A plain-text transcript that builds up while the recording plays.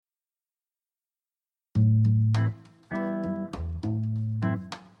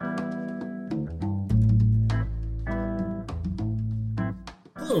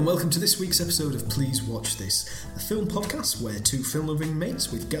Hello and welcome to this week's episode of Please Watch This, a film podcast where two film-loving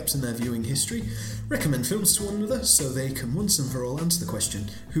mates with gaps in their viewing history recommend films to one another so they can once and for all answer the question,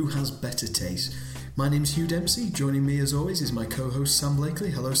 who has better taste? My name's Hugh Dempsey. Joining me as always is my co-host Sam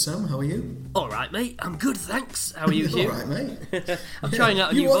Blakely. Hello Sam, how are you? Alright mate, I'm good thanks. How are you, Hugh? Alright mate. I'm trying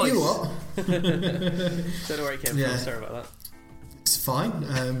out a new voice. You what? Don't know where it came from, sorry about that. It's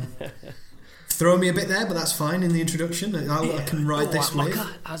fine. Throw me a bit there, but that's fine in the introduction. I can ride this wave.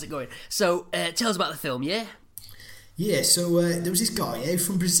 How's it going? So, tell us about the film, yeah? Yeah, so there was this guy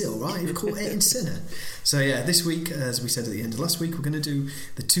from Brazil, right? He was called Ayrton Senna. So yeah, this week, as we said at the end of last week, we're going to do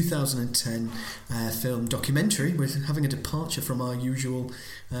the 2010 film documentary. We're having a departure from our usual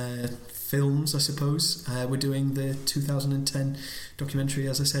films, I suppose. We're doing the 2010 documentary,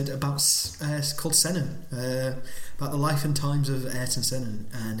 as I said, about called Senna, about the life and times of Ayrton Senna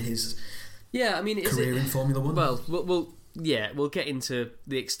and his career in Formula One. We'll get into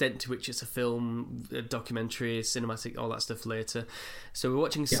the extent to which it's a film, a documentary, cinematic, all that stuff later. So we're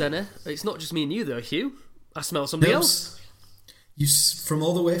watching Senna. It's not just me and you though, Hugh. I smell somebody else. You from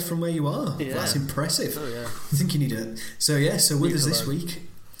all the way from where you are. Yeah. That's impressive. Oh yeah. I think you need it. So with us this week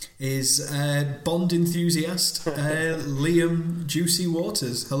is Bond enthusiast Liam Juicy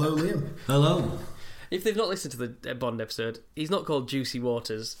Waters. Hello, Liam. Hello. If they've not listened to the Bond episode, he's not called Juicy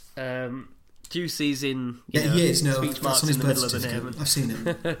Waters. Juicy's in speech marks in the middle of the name. I've seen it.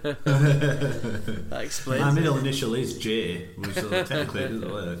 That explains. My middle initial is J, which technically doesn't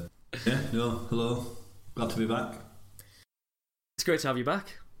work. Yeah, no, hello. Glad to be back. It's great to have you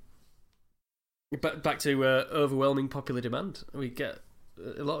back. Back to overwhelming popular demand. We get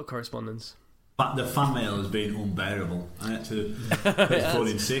a lot of correspondence. But the fan mail has been unbearable. I had to put phone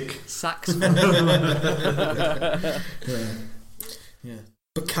in sick. Sacks. Yeah.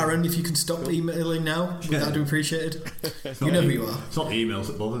 But Karen, if you can stop emailing now, that'd be appreciated. You know who you are. It's not the emails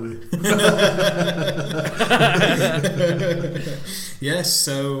that bother me. Yes,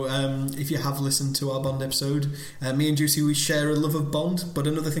 so if you have listened to our Bond episode, me and Juicy, we share a love of Bond, but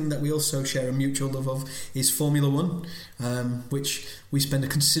another thing that we also share a mutual love of is Formula One, which we spend a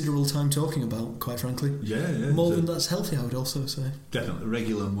considerable time talking about, quite frankly. Yeah. More than that's healthy, I would also say. Definitely.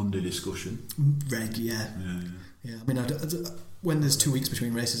 Regular Monday discussion. Yeah. I mean, when there's 2 weeks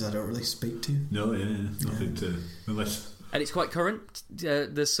between races, I don't really speak to you. No, nothing to... Unless... And it's quite current.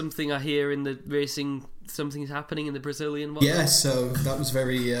 There's something I hear in the racing, something's happening in the Brazilian one. Yeah, so that was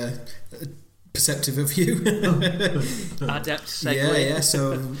very perceptive of you. Adept segue. Yeah.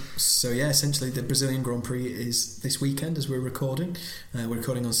 So essentially the Brazilian Grand Prix is this weekend as we're recording. We're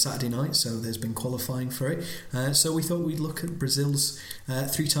recording on Saturday night, so there's been qualifying for it. So we thought we'd look at Brazil's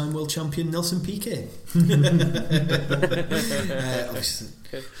three-time world champion Nelson Piquet. Obviously,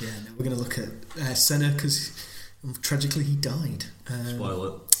 we're going to look at Senna because tragically he died.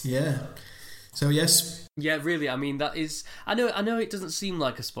 Spoiler. Yeah. So yes. Yeah, really. I mean, that is. I know it doesn't seem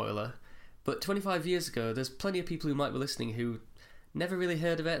like a spoiler. But 25 years ago, there's plenty of people who might be listening who never really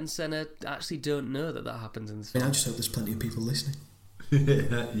heard of Ayrton Senna, actually don't know that happens in this film. I just hope there's plenty of people listening.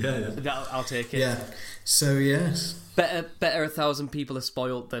 Yeah. I'll take it. Yeah. So, yes. Better 1,000 people are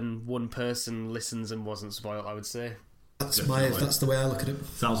spoilt than one person listens and wasn't spoilt, I would say. That's the way I look at it.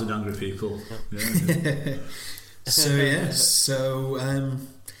 1,000 angry people. Yeah. So,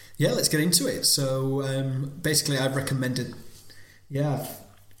 let's get into it. So, basically, I've recommended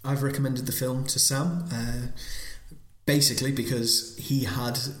the film to Sam, basically because he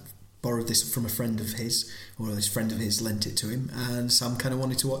had borrowed this from a friend of his, or this friend of his lent it to him, and Sam kind of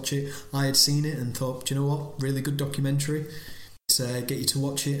wanted to watch it. I had seen it and thought, do you know what, really good documentary. Let's get you to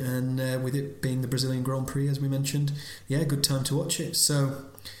watch it, and with it being the Brazilian Grand Prix, as we mentioned, good time to watch it. So,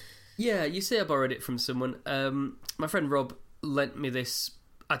 yeah, you say I borrowed it from someone. My friend Rob lent me this,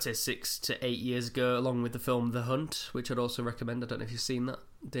 I'd say 6 to 8 years ago, along with the film The Hunt, which I'd also recommend. I don't know if you've seen that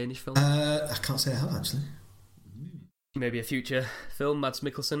Danish film. I can't say I have, actually. Maybe a future film, Mads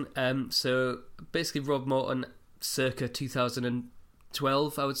Mikkelsen. So basically Rob Morton, circa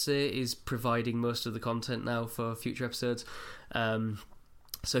 2012, I would say, is providing most of the content now for future episodes.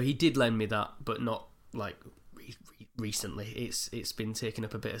 So he did lend me that, but not like recently. It's been taking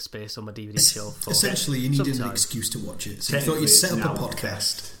up a bit of space on my DVD shelf. Essentially, you needed an excuse to watch it. So you thought you'd set up a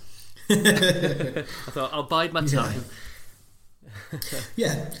podcast. I thought I'll bide my time.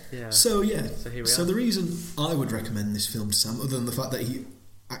 Yeah. So here we are. So the reason I would recommend this film to Sam, other than the fact that he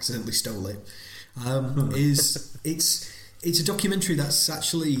accidentally stole it, is it's a documentary that's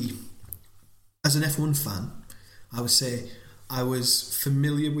actually, as an F1 fan, I would say I was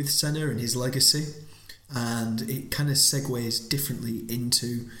familiar with Senna and his legacy, and it kind of segues differently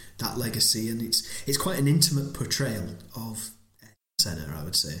into that legacy, and it's quite an intimate portrayal of Senna, I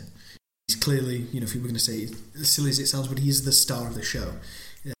would say. He's clearly, if you were going to say, as silly as it sounds, but he's the star of the show.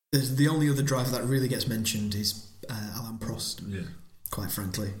 Yeah. The only other driver that really gets mentioned is Alain Prost, quite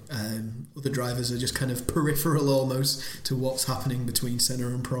frankly. Other drivers are just kind of peripheral almost to what's happening between Senna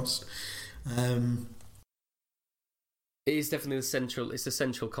and Prost. It is definitely the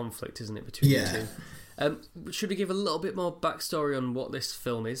central conflict, isn't it, between the two? Should we give a little bit more backstory on what this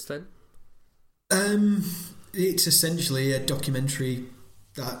film is then? It's essentially a documentary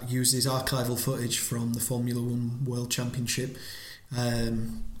that uses archival footage from the Formula One World Championship,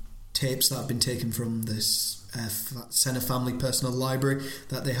 tapes that have been taken from this Senna family personal library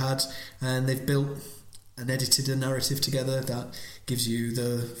that they had, and they've built and edited a narrative together that gives you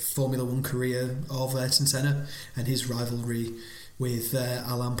the Formula One career of Ayrton Senna and his rivalry with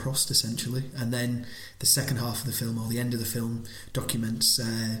Alain Prost, essentially. And then the second half of the film, or the end of the film, documents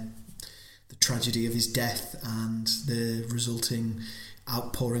the tragedy of his death and the resulting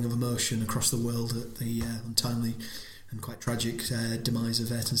outpouring of emotion across the world at the untimely and quite tragic demise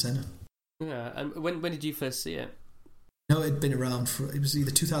of Ayrton Senna. Yeah, and when did you first see it? No, it had been around it was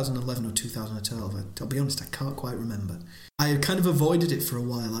either 2011 or 2012. I'll be honest, I can't quite remember. I kind of avoided it for a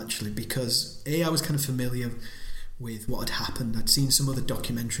while, actually, because I was kind of familiar with what had happened. I'd seen some other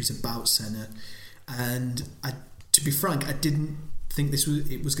documentaries about Senna, and to be frank, I didn't think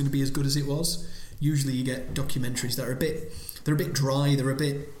it was going to be as good as it was. Usually you get documentaries that are a bit dry, they're a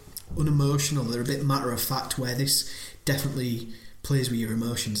bit unemotional, they're a bit matter of fact, where this definitely plays with your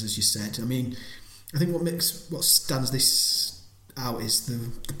emotions, as you said. I mean, I think what stands this out is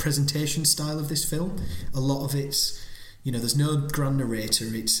the presentation style of this film. A lot of it's, there's no grand narrator,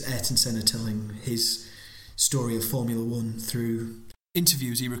 it's Ayrton Senna telling his story of Formula One through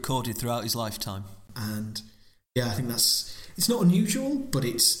interviews he recorded throughout his lifetime. And yeah, I think it's not unusual, but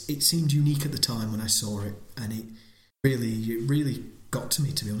it seemed unique at the time when I saw it, and it really got to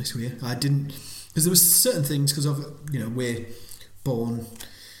me, to be honest with you. I didn't, because there was certain things, because of we're born,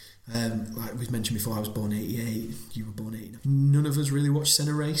 like we've mentioned before, I was born 88, you were born 89. None of us really watched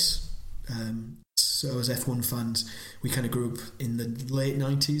Senna race. So as F1 fans, we kind of grew up in the late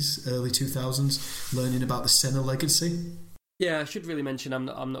 90s, early 2000s, learning about the Senna legacy. Yeah, I should really mention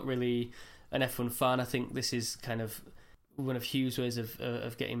I'm not really an F1 fan. I think this is kind of one of Hugh's ways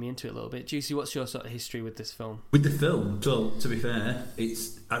of getting me into it a little bit. Juicy, what's your sort of history with this film? With the film, so to be fair,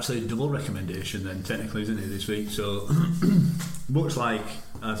 it's actually a double recommendation then, technically, isn't it, this week? So, much like,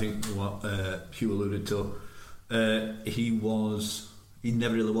 I think, what Hugh alluded to, he'd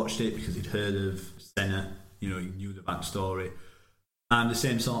never really watched it because he'd heard of Senna, he knew the backstory. And the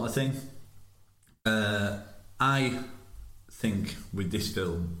same sort of thing. I think with this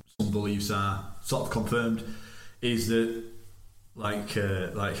film, some beliefs are sort of confirmed, is that, like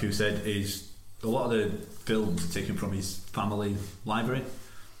Hugh said, is a lot of the films are taken from his family library,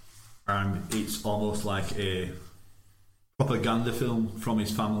 and it's almost like a propaganda film from his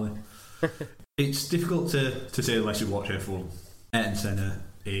family. It's difficult to say unless you watch F1. Ayrton Senna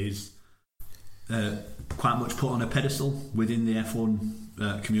is quite much put on a pedestal within the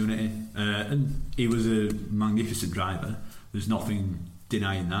F1 community, and he was a magnificent driver. There's nothing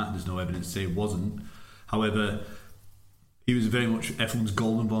denying that. There's no evidence to say he wasn't. However, he was very much F1's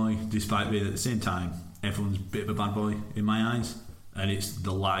golden boy, despite being at the same time F1's a bit of a bad boy in my eyes. And it's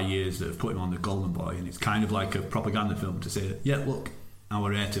the latter years that have put him on the golden boy, and it's kind of like a propaganda film to say, yeah, look,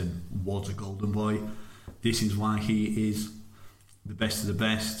 our Ayrton was a golden boy. This is why he is the best of the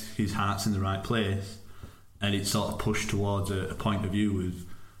best. His heart's in the right place, and it's sort of pushed towards a point of view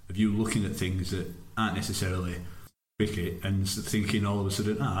of you looking at things that aren't necessarily cricket and thinking all of a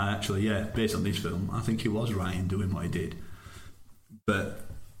sudden, actually, yeah, based on this film, I think he was right in doing what he did. But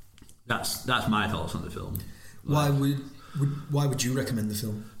that's my thoughts on the film. Why would you recommend the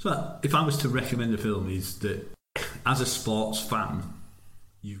film? So if I was to recommend the film, is that as a sports fan,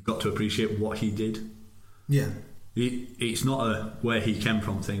 you've got to appreciate what he did. Yeah. It's not a where he came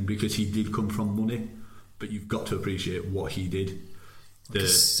from thing, because he did come from money, but you've got to appreciate what he did. The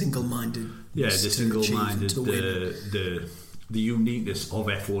single-minded. Yeah, the single-minded, the uniqueness of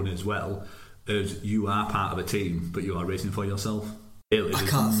F1 as well, as you are part of a team, but you are racing for yourself. There's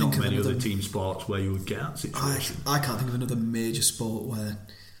can't think not of many another other team sports where you would get that situation. I can't think of another major sport where,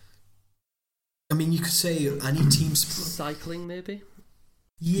 I mean, you could say any team sport. Cycling, maybe?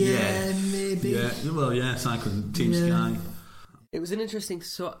 Yeah, maybe. Yeah, well, yeah, cycling, Team Sky. It was an interesting.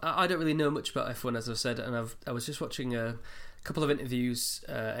 So I don't really know much about F1, as I've said, and I was just watching a couple of interviews,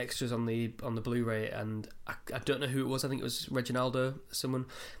 extras on the Blu-ray, and I don't know who it was. I think it was Reginaldo, someone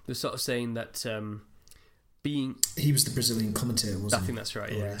who was sort of saying that he was the Brazilian commentator, wasn't he? I think that's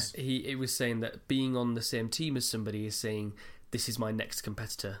right. Yeah, he was saying that being on the same team as somebody is saying this is my next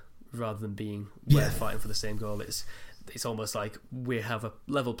competitor, rather than being Yeah. we're fighting for the same goal. It's almost like we have a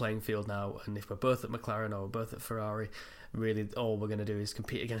level playing field now, and if we're both at McLaren or we're both at Ferrari, really all we're going to do is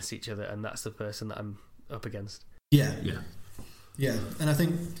compete against each other, and that's the person that I'm up against. Yeah, Yeah. and I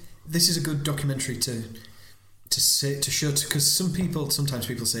think this is a good documentary to show, because sometimes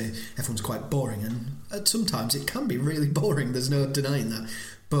people say F1's quite boring, and sometimes it can be really boring. There's no denying that.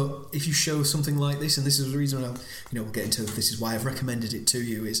 But if you show something like this, and this is the reason we'll get into this is why I've recommended it to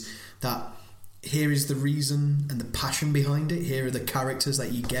you, is that here is the reason and the passion behind it. Here are the characters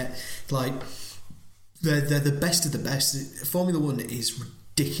that you get. Like, they're the best of the best. Formula One is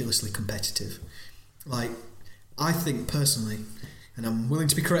ridiculously competitive. Like, I think personally, and I'm willing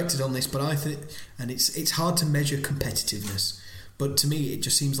to be corrected on this, but I think, and it's hard to measure competitiveness, but to me it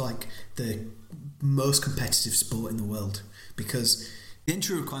just seems like the most competitive sport in the world, because the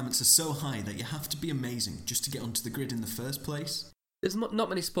entry requirements are so high that you have to be amazing just to get onto the grid in the first place. There's not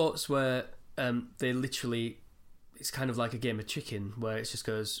many sports where they literally, it's kind of like a game of chicken, where it just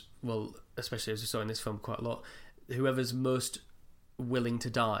goes, well, especially as we saw in this film quite a lot, whoever's most willing to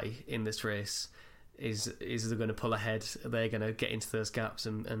die in this race is they're going to pull ahead, they're going to get into those gaps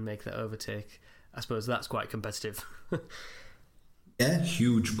and make that overtake. I suppose that's quite competitive. Yeah.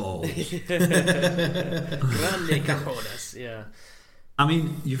 Huge balls. Grande cajones, yeah. I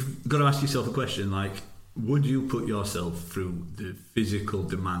mean, you've got to ask yourself a question, like, would you put yourself through the physical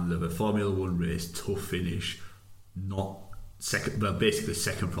demand of a Formula One race, tough finish, not second, well, basically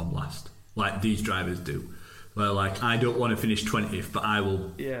second from last, like these drivers do? Well, like, I don't want to finish 20th, but I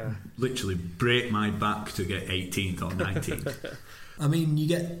will literally break my back to get 18th or 19th. I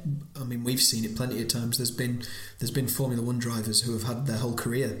mean, we've seen it plenty of times. There's been Formula One drivers who have had their whole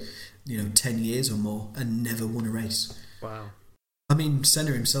career, 10 years or more, and never won a race. Wow. I mean,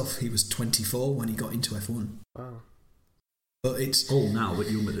 Senna himself, he was 24 when he got into F1. Wow. But it's old now,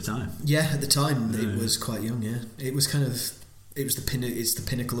 but young at the time. Yeah, at the time it was quite young. Yeah, it was it's the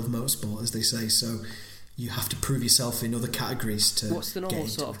pinnacle of motorsport, as they say. So you have to prove yourself in other categories to. What's the normal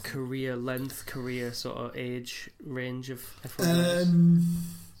sort of career sort of age range of F1 drivers?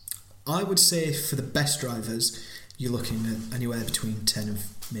 I would say for the best drivers, you're looking at anywhere between 10 and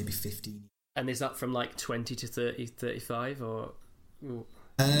maybe 15. And is that from like 20 to 30, 35, or?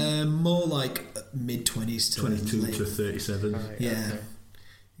 More like mid-20s to 22 late. to 37. Right, yeah. Okay.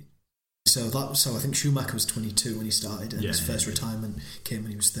 So I think Schumacher was 22 when he started, and his first retirement came when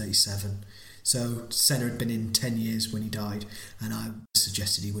he was 37. So Senna had been in 10 years when he died, and I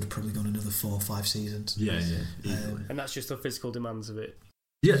suggested he would have probably gone another 4 or 5 seasons. Yeah. And that's just the physical demands of it.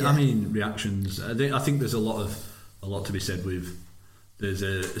 Yeah, I mean, reactions. I think there's a lot to be said with. There's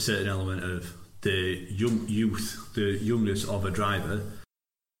a certain element of the youth, the youngness of a driver.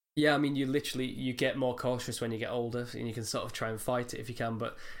 Yeah, I mean, you get more cautious when you get older, and you can sort of try and fight it if you can.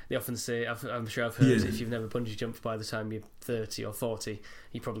 But they often say, I'm sure I've heard, if you've never bungee jumped by the time you're 30 or 40,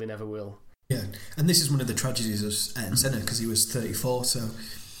 you probably never will. Yeah, and this is one of the tragedies of Senna, because he was 34. So,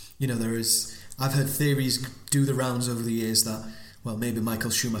 I've heard theories do the rounds over the years that, well, maybe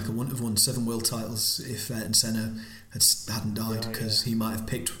Michael Schumacher wouldn't have won 7 world titles if Ayrton Senna hadn't died, because he might have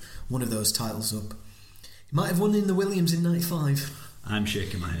picked one of those titles up. He might have won in the Williams in '95. I'm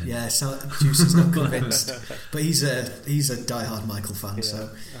shaking my head. Yeah, Juice is not convinced, but he's a diehard Michael fan, so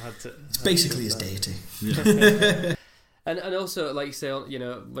it's basically his deity. Yeah. and also, like you say,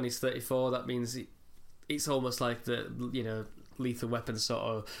 when he's 34, that means it's almost like the Lethal Weapon sort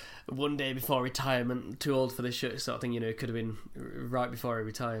of one day before retirement, too old for this shit sort of thing. It could have been right before he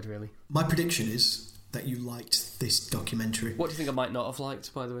retired, really. My prediction is that you liked this documentary. What do you think I might not have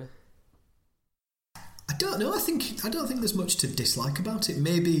liked, by the way? I don't know. I don't think there's much to dislike about it.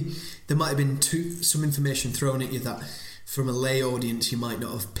 Maybe there might have been some information thrown at you that, from a lay audience, you might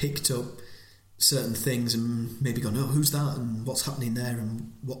not have picked up certain things and maybe gone, "Oh, who's that? And what's happening there?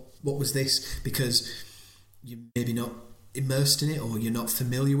 And what was this?" Because you're maybe not immersed in it, or you're not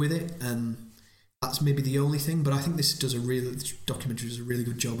familiar with it, and that's maybe the only thing. But I think this documentary does a really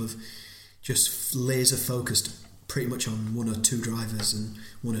good job of just laser focused pretty much on 1 or 2 drivers and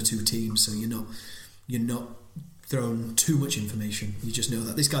 1 or 2 teams, so you're not thrown too much information. You just know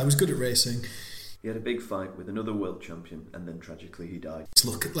that this guy was good at racing. He had a big fight with another world champion, and then tragically he died.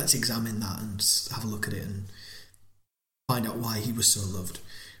 Let's examine that and have a look at it and find out why he was so loved.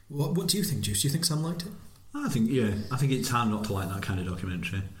 What do you think, Juice? Do you think Sam liked it? I think it's hard not to like that kind of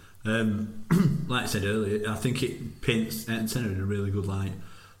documentary. Like I said earlier, I think it paints Ayrton Senna in a really good light.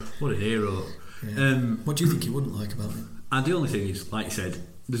 What a hero. Yeah. What do you think you wouldn't like about it? And the only thing is, like you said,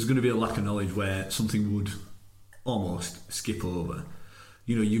 there's going to be a lack of knowledge where something would almost skip over.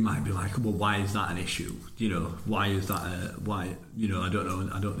 you might be like, well, why is that an issue? Why is that why? I don't know.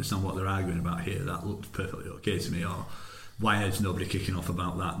 I don't understand what they're arguing about here. That looks perfectly okay to me. Or why is nobody kicking off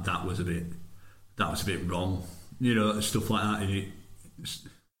about that? That was a bit wrong. Stuff like that.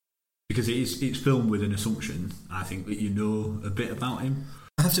 Because it's filmed with an assumption, I think, that you know a bit about him.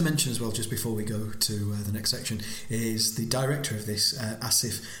 I have to mention as well, just before we go to the next section, is the director of this,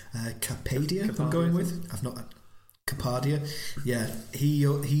 Asif Kapadia. I'm going with. I've not. Kapadia, yeah,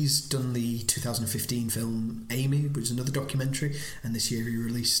 he's done the 2015 film Amy, which is another documentary, and this year he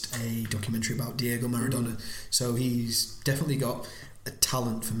released a documentary about Diego Maradona. So he's definitely got a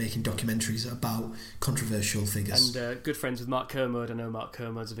talent for making documentaries about controversial figures. And good friends with Mark Kermode. I know Mark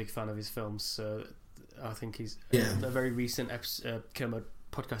Kermode's a big fan of his films, so I think he's a very recent Kermode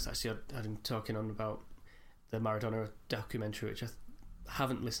podcast. Actually, I had him talking on about the Maradona documentary, which I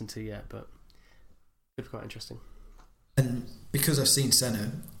haven't listened to yet, but it's quite interesting. And because I've seen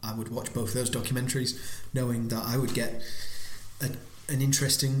Senna, I would watch both those documentaries, knowing that I would get an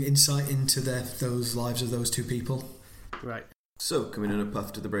interesting insight into those lives of those two people. Right. So, coming up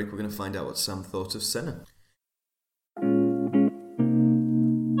after the break, we're going to find out what Sam thought of Senna.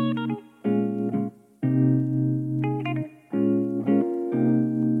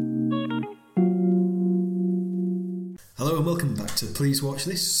 Hello and welcome back to Please Watch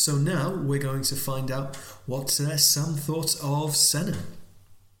This. So now we're going to find out what Sam thought of Senna.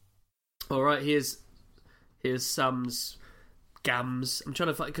 Alright, here's Sam's Gams. I'm trying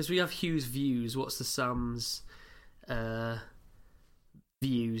to find, because we have Hugh's views. What's the Sam's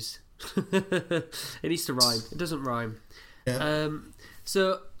views? It needs to rhyme. It doesn't rhyme. Yeah.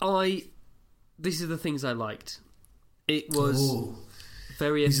 These are the things I liked. It was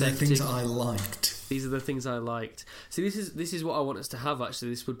very These effective. are the things I liked. These are the things I liked. See, this is what I want us to have, actually.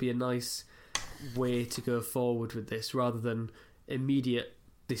 This would be a nice way to go forward with this, rather than immediate,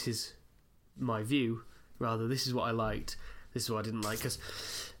 this is my view. Rather, this is what I liked, this is what I didn't like. Because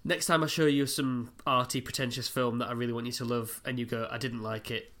next time I show you some arty, pretentious film that I really want you to love, and you go, I didn't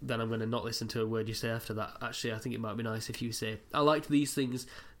like it, then I'm going to not listen to a word you say after that. Actually, I think it might be nice if you say, I liked these things,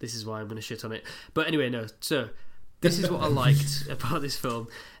 this is why I'm going to shit on it. But anyway, no. So, this is what I liked about this film.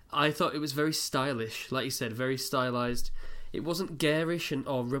 I thought it was very stylish, like you said, very stylised. It wasn't garish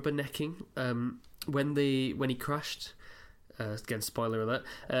or rubbernecking. When he crashed, again, spoiler alert,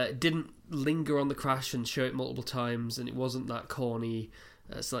 it didn't linger on the crash and show it multiple times, and it wasn't that corny,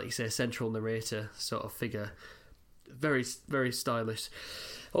 like you say, central narrator sort of figure. Very, very stylish.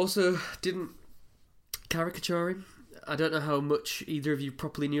 Also, didn't caricature him. I don't know how much either of you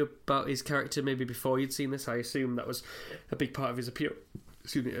properly knew about his character, maybe before you'd seen this. I assume that was a big part of his appeal.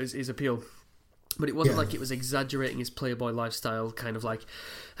 Excuse me, his appeal. But it wasn't like it was exaggerating his playboy lifestyle, kind of like,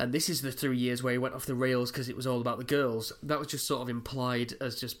 and this is the 3 years where he went off the rails because it was all about the girls. That was just sort of implied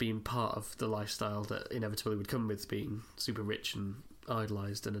as just being part of the lifestyle that inevitably would come with being super rich and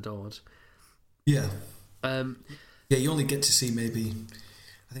idolised and adored. Yeah. You only get to see maybe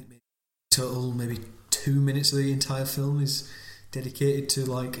 2 minutes of the entire film is dedicated to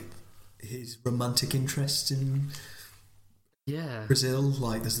like his romantic interest in Brazil.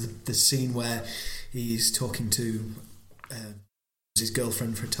 Like there's the scene where he's talking to his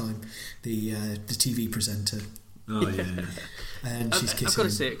girlfriend for a time, the TV presenter. Oh yeah. And she's kissing I've got to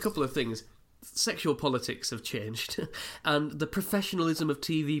him. say a couple of things. Sexual politics have changed, and the professionalism of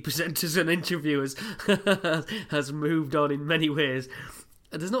TV presenters and interviewers has moved on in many ways.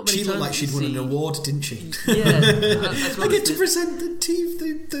 There's not many she times looked like she'd won an award, didn't she? Yeah, I get to present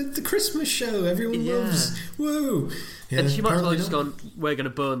the Christmas show everyone loves. Whoa! Yeah, and she might as well have just not. gone, we're going to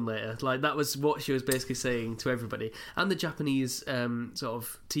bone later. Like, that was what she was basically saying to everybody. And the Japanese sort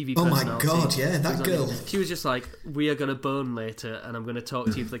of TV Oh personality. my God, yeah, that girl. She was just like, we are going to bone later, and I'm going to talk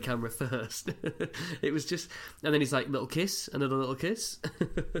to you to the camera first. It was just... And then he's like, little kiss, another little kiss.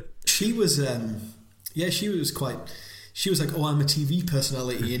 She was... she was quite... She was like, oh, I'm a TV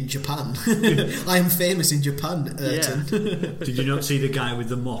personality in Japan. I am famous in Japan, Ayrton. Yeah. Did you not see the guy with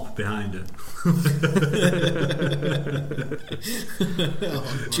the mop behind her? Oh,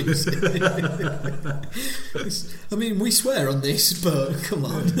 jeez. I mean, we swear on this, but come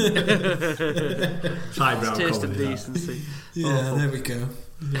on. Highbrow Taste of comedy, that. decency. Yeah, Awful. there we go.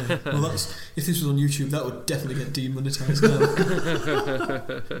 Yeah. Well, if this was on YouTube, that would definitely get demonetised now.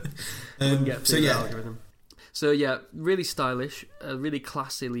 Get through the algorithm. So yeah, really stylish, really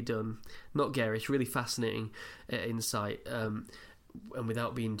classily done, not garish, really fascinating insight, and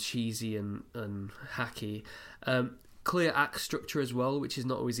without being cheesy and hacky. Clear act structure as well, which is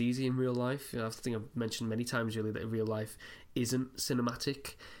not always easy in real life. I think I've mentioned many times really that real life isn't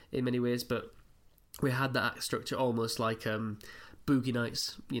cinematic in many ways, but we had that act structure almost like Boogie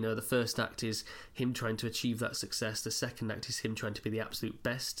Nights. The first act is him trying to achieve that success. The second act is him trying to be the absolute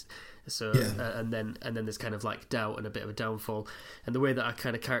best. So and then there's kind of like doubt and a bit of a downfall. And the way that I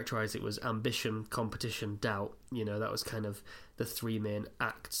kind of characterised it was ambition, competition, doubt. That was kind of the three main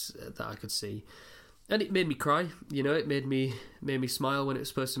acts that I could see. And it made me cry. It made me smile when it was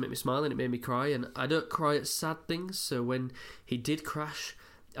supposed to make me smile, and it made me cry. And I don't cry at sad things, so when he did crash,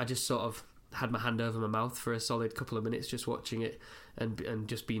 I just sort of had my hand over my mouth for a solid couple of minutes just watching it and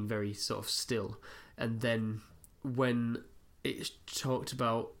just being very sort of still. And then when it talked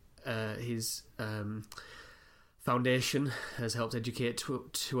about his foundation has helped educate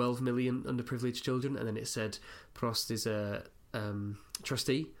 12 million underprivileged children, and then it said Prost is a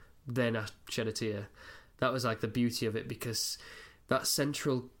trustee, then I shed a tear. That was like the beauty of it, because that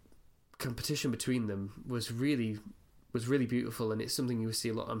central competition between them was really beautiful, and it's something you see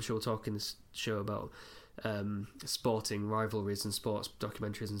a lot. I'm sure we'll talk in this show about sporting rivalries and sports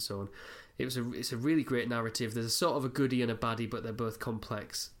documentaries and so on. It's a really great narrative. There's a sort of a goodie and a baddie, but they're both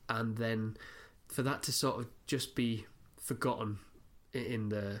complex. And then for that to sort of just be forgotten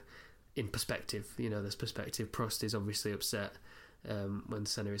in perspective, there's perspective. Prost is obviously upset when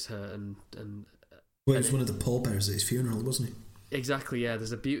Senna is hurt, and well, he was one of the pallbearers at his funeral, wasn't he? Exactly. Yeah,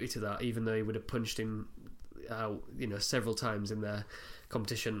 there's a beauty to that, even though he would have punched him out, several times in their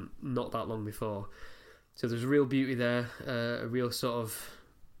competition not that long before. So there's a real beauty there, a real sort of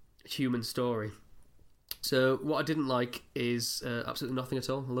human story. So what I didn't like is absolutely nothing at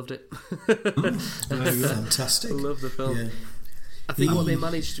all. I loved it. Fantastic. I love the film. Yeah. I think what they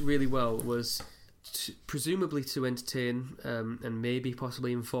managed really well was presumably to entertain and maybe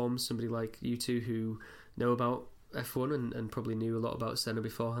possibly inform somebody like you two who know about F1 and probably knew a lot about Senna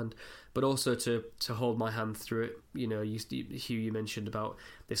beforehand, but also to hold my hand through it. Hugh, you mentioned about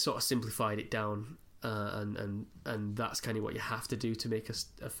they sort of simplified it down, and that's kind of what you have to do to make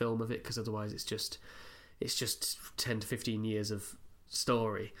a film of it, because otherwise it's just 10 to 15 years of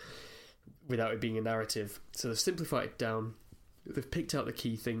story without it being a narrative. So they've simplified it down. They've picked out the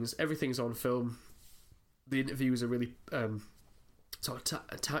key things. Everything's on film. The interviews are really sort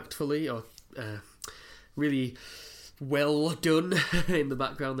of tactfully or really well done in the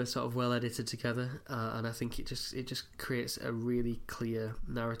background. They're sort of well edited together, and I think it just creates a really clear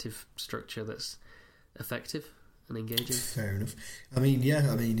narrative structure that's effective and engaging. Fair enough.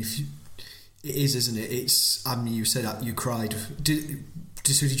 If you, it is, isn't it? It's. You said that you cried. Did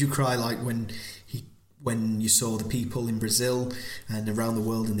you cry like when you saw the people in Brazil and around the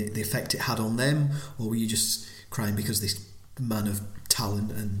world and the effect it had on them, or were you just crying because this man of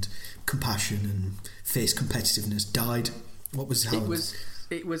talent and compassion and fierce competitiveness died? What was how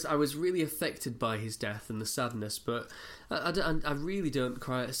it was I was really affected by his death and the sadness, but I really don't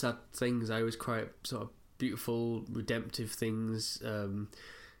cry at sad things. I always cry at sort of beautiful redemptive things,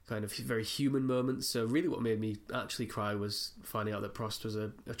 kind of very human moments. So really what made me actually cry was finding out that Prost was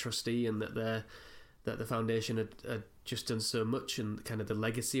a trustee, and that the foundation had just done so much, and kind of the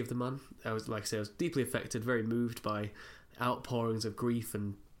legacy of the man. I was deeply affected, very moved by outpourings of grief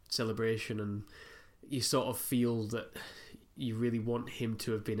and celebration, and you sort of feel that you really want him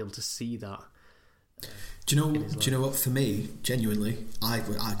to have been able to see that. Do you know what? For me, genuinely, I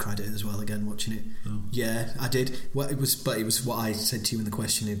cried at it as well again watching it. Oh. Yeah, I did. It was what I said to you in the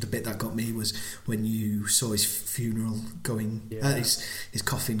question. The bit that got me was when you saw his funeral going, his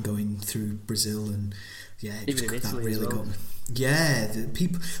coffin going through Brazil, and even in Italy, that really got me. Yeah, the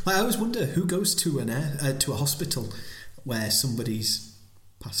people. I always wonder who goes to a hospital where somebody's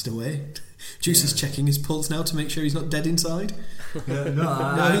passed away. Juice is checking his pulse now to make sure he's not dead inside.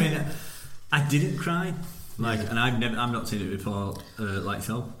 I mean, I didn't cry, and I'm not seen it before, like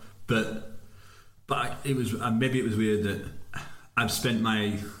yourself. But it was maybe it was weird that I've spent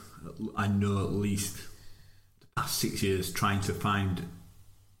I know at least the past 6 years trying to find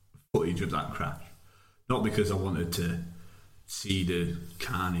footage of that crash, not because I wanted to see the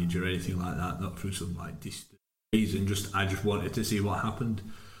carnage or anything like that, not through some distant reason. I just wanted to see what happened.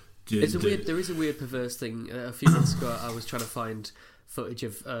 There is a weird perverse thing. A few months ago, I was trying to find footage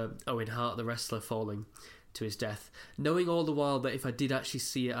of Owen Hart, the wrestler, falling to his death, knowing all the while that if I did actually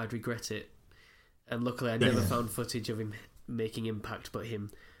see it, I'd regret it. And luckily, I never found footage of him making impact, but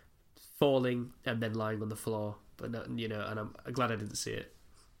him falling and then lying on the floor. But and I'm glad I didn't see it.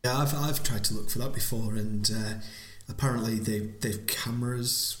 Yeah, I've tried to look for that before, and apparently the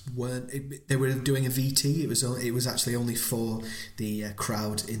cameras weren't. They were doing a VT. It was actually only for the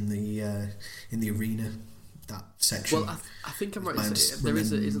crowd in the arena. That section. Well, I think I'm right. Isn't there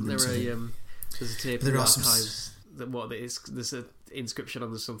there's a tape in the archives that there's an inscription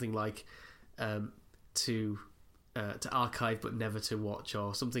on something like to to archive but never to watch,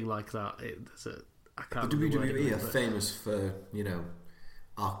 or something like that. I can't The remember WWE wording, are but- famous for,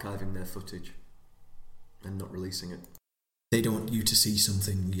 archiving their footage and not releasing it. They don't want you to see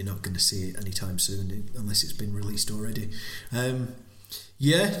something, you're not going to see it anytime soon unless it's been released already. It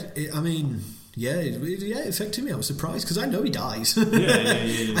affected me. I was surprised because I know he dies.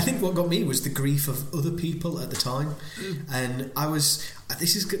 Yeah. I think what got me was the grief of other people at the time, and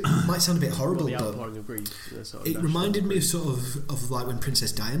might sound a bit horrible, the but outpouring of grief, sort of it national reminded me grief. of like when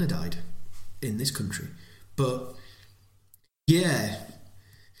Princess Diana died in this country. But yeah,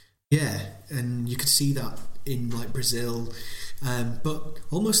 and you could see that in like Brazil, but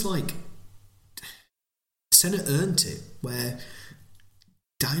almost like Senna earned it, where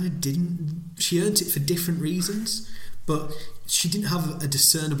Diana didn't. She earned it for different reasons, but she didn't have a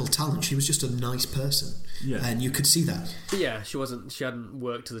discernible talent. She was just a nice person, and you could see that. Yeah, she hadn't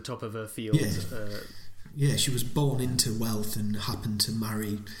worked to the top of her field. Yeah, she was born into wealth and happened to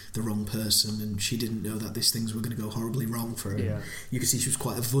marry the wrong person, and she didn't know that these things were going to go horribly wrong for her. Yeah. You can see she was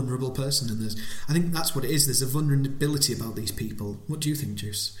quite a vulnerable person, and I think that's what it is. There's a vulnerability about these people. What do you think,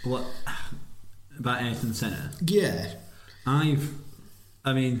 Juice? What about Ayrton Senna? Yeah. I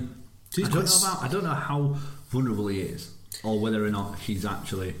don't quite know how vulnerable he is, or whether or not he's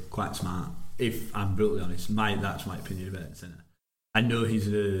actually quite smart. If I'm brutally honest, that's my opinion about Ayrton Senna. I know he's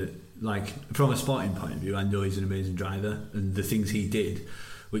from a sporting point of view, I know he's an amazing driver, and the things he did,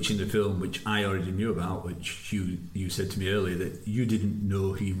 which in the film, which I already knew about, which you said to me earlier that you didn't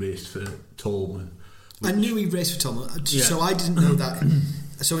know he raced for Tolman. I knew he raced for Tolman, so I didn't know that.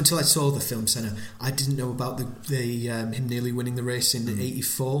 So until I saw the film Senna, I didn't know about him nearly winning the race in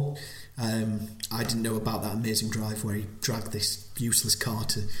 '84. I didn't know about that amazing drive where he dragged this useless car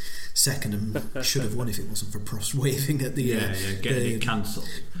to second and should have won if it wasn't for Prost waving at the getting it cancelled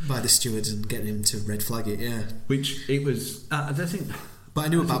by the stewards and getting him to red flag it. Yeah, which it was. I think. But I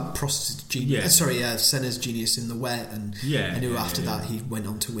knew about Prost's genius. Senna's genius in the wet, and I knew after that he went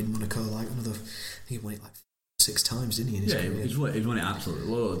on to win Monaco like another. He won it like 6 times, didn't he? In his career? He's won it absolutely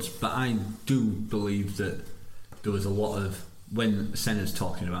loads. But I do believe that there was a lot of when Senna's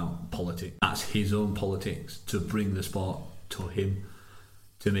talking about politics, that's his own politics to bring the sport to him,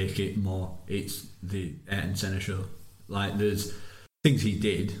 to make it more. It's the Ayrton Senna show. Like there's things he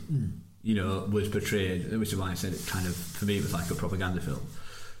did. Was portrayed, which is why I said it kind of, for me, it was like a propaganda film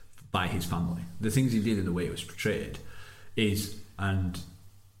by his family. The things he did and the way it was portrayed and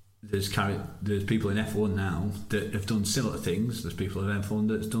there's people in F1 now that have done similar things. There's people in F1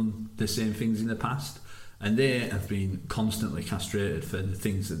 that's done the same things in the past, and they have been constantly castrated for the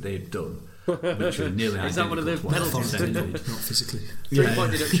things that they've done, which are nearly Is that one of the penalties? Not physically.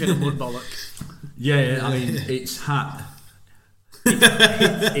 3-point deduction and 1 bollock. Yeah, I mean, it's hard.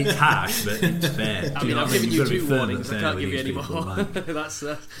 It's harsh, but it's fair. I've given you 2 warnings. I can't give you any people, more. like. That's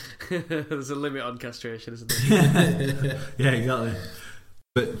there's a limit on castration, isn't there? Yeah, exactly.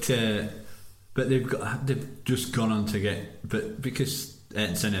 But they've just gone on to get. But because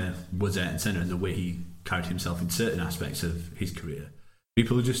Ayrton Senna was Ayrton Senna and the way he carried himself in certain aspects of his career,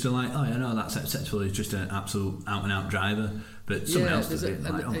 people are just like, oh yeah, no, that's acceptable. He's just an absolute out and out driver. But someone else does it.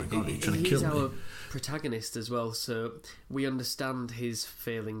 Like, oh my god, he's trying to kill me. He's our protagonist as well, so we understand his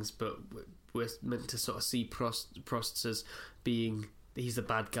failings, but we're meant to sort of see Prost as being he's the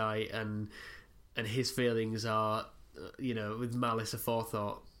bad guy, and his failings are with malice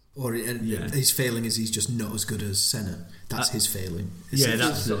aforethought. Or his failing is he's just not as good as Senna. That's his failing.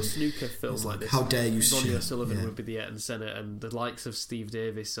 That's sort of snooker film like this. How dare you? Ronnie O'Sullivan would be the Ayrton Senna, and the likes of Steve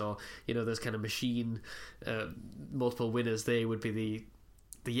Davis or those kind of machine multiple winners. They would be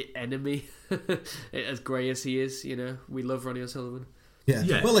the enemy. As grey as he is, we love Ronnie O'Sullivan.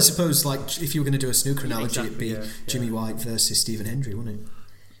 Yeah. Well, I suppose like if you were going to do a snooker analogy, it'd be Jimmy yeah. White versus Stephen Hendry, wouldn't it?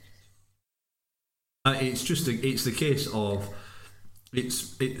 It's the case of it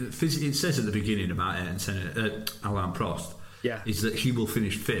says at the beginning about Ayrton Senna, Alain Prost, is that he will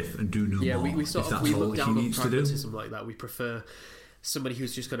finish 5th and do no more. Yeah, we look down on to do. pragmatism like that. We prefer somebody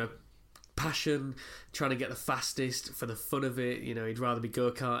who's just going to passion, trying to get the fastest for the fun of it. He'd rather be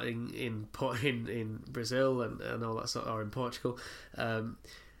go-karting in Brazil and all that sort, or in Portugal.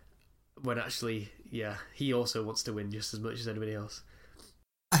 When actually, he also wants to win just as much as anybody else.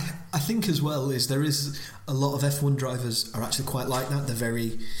 I think as well is there is a lot of F1 drivers are actually quite like that. They're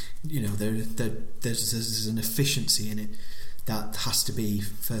very, there's an efficiency in it that has to be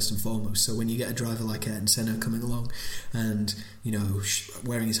first and foremost. So when you get a driver like Ayrton Senna coming along and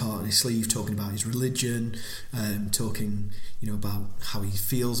wearing his heart on his sleeve, talking about his religion, talking about how he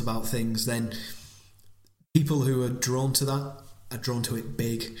feels about things, then people who are drawn to that are drawn to it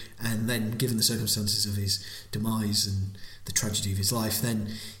big, and then given the circumstances of his demise and the tragedy of his life, then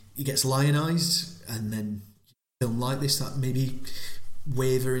he gets lionised, and then a film like this that maybe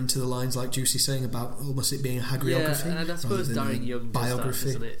waver into the lines like Juicy's saying about almost it being a hagiography. Yeah, and I suppose dying young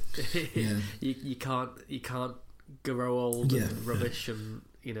biography, does that, isn't it? Yeah. you can't grow old and rubbish and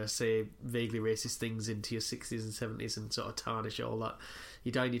say vaguely racist things into your 60s and 70s and sort of tarnish all that.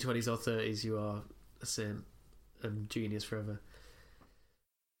 You die in your 20s or 30s, you are a saint and genius forever.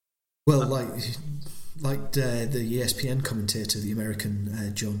 Well, like the ESPN commentator, the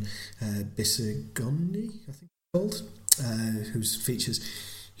American John Bisagoni, I think it's called, whose features,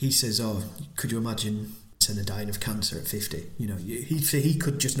 he says, could you imagine Senna dying of cancer at 50? He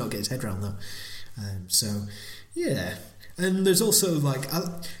could just not get his head around that. So, yeah. And there's also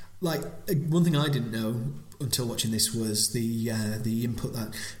one thing I didn't know until watching this was the input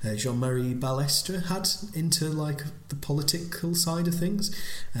that Jean-Marie Balestre had into the political side of things,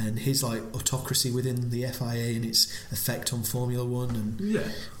 and his autocracy within the FIA and its effect on Formula One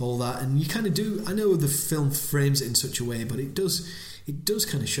and all that. And you kind of do. I know the film frames it in such a way, but it does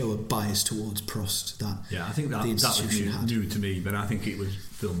kind of show a bias towards Prost. I think that was new to me, but I think it was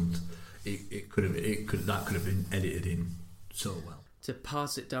filmed. That could have been edited in so well. To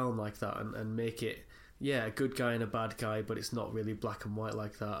pass it down like that and make it, a good guy and a bad guy, but it's not really black and white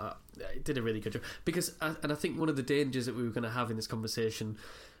like that. It did a really good job. Because, and I think one of the dangers that we were going to have in this conversation,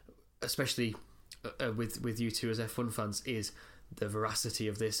 especially with you two as F1 fans, is the veracity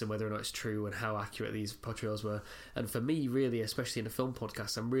of this and whether or not it's true and how accurate these portrayals were. And for me, really, especially in a film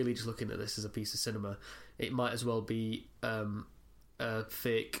podcast, I'm really just looking at this as a piece of cinema. It might as well be a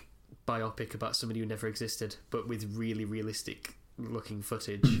fake biopic about somebody who never existed, but with really realistic looking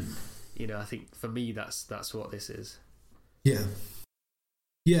footage. I think for me that's what this is.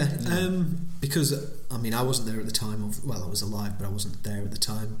 Because I wasn't there at the time I was alive, but I wasn't there at the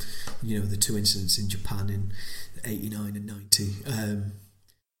time. The two incidents in Japan in 89 and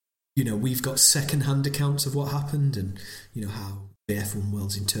 90. We've got second-hand accounts of what happened and how the F1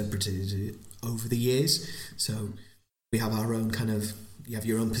 world's interpreted it over the years. So we have our own you have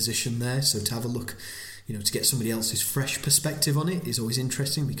your own position there. So to have a look, to get somebody else's fresh perspective on it is always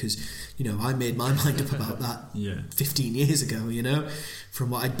interesting, because I made my mind up about that 15 years ago,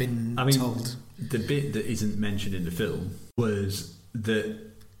 from what I'd been told. The bit that isn't mentioned in the film was that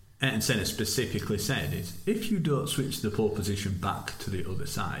Ayrton Senna specifically said is, if you don't switch the pole position back to the other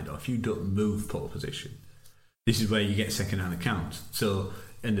side, or if you don't move pole position, this is where you get second-hand accounts. So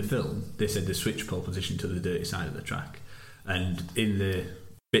in the film they said they switched pole position to the dirty side of the track, and in the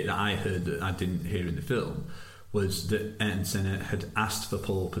bit that I heard that I didn't hear in the film was that Ayrton Senna had asked for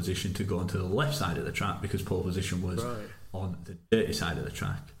pole position to go onto the left side of the track because pole position was on the dirty side of the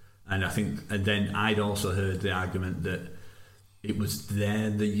track. And then I'd also heard the argument that it was there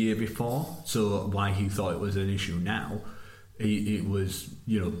the year before, so why he thought it was an issue now, it was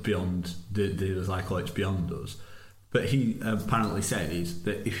beyond. They was like, it's beyond us. But he apparently said is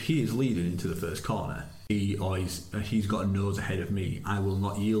that if he is leading into the first corner, he's got a nose ahead of me, I will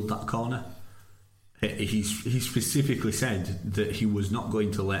not yield that corner. He specifically said that he was not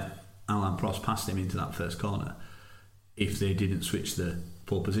going to let Alain Prost pass him into that first corner if they didn't switch the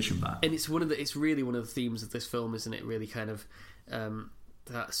pole position back. And it's really one of the themes of this film, isn't it? Really kind of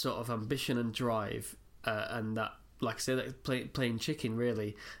that sort of ambition and drive, and that, like I say, that playing chicken.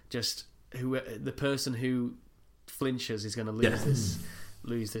 Really, just the person who flinches is going to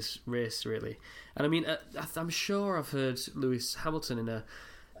lose this race, really. And I'm sure I've heard Lewis Hamilton in a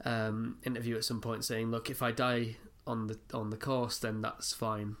interview at some point saying, look, if I die on the course, then that's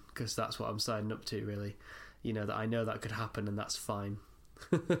fine, because that's what I'm signing up to, really. That I know that could happen, and that's fine.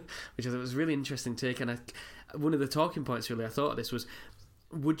 Which I thought was a really interesting take. And one of the talking points, really, I thought of this was,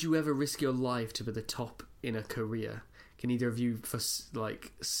 would you ever risk your life to be the top in a career? Can either of you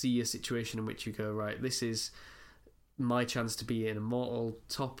see a situation in which you go, right, this is my chance to be an immortal,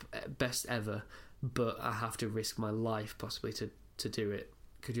 top, best ever, but I have to risk my life possibly to do it?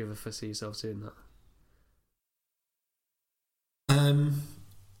 Could you ever foresee yourself doing that?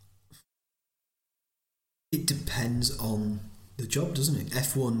 It depends on the job, doesn't it?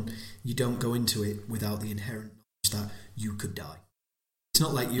 F1, you don't go into it without the inherent knowledge that you could die. It's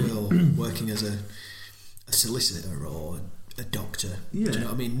not like you're working as a solicitor or a doctor. Do you know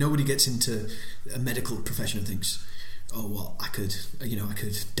what I mean? Nobody gets into a medical profession and thinks, oh, well, I could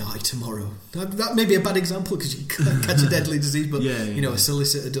die tomorrow. That may be a bad example because you can't catch a deadly disease, but a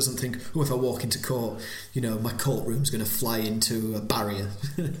solicitor doesn't think, oh, if I walk into court, my courtroom's going to fly into a barrier.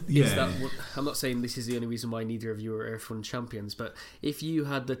 I'm not saying this is the only reason why neither of you are F1 champions, but if you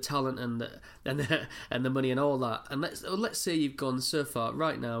had the talent and the money and all that, and let's say you've gone so far,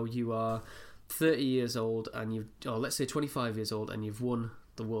 right now you are 30 years old and let's say 25 years old and you've won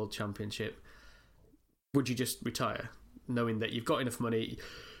the world championship, would you just retire, knowing that you've got enough money,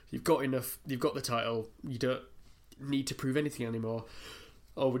 you've got the title, you don't need to prove anything anymore?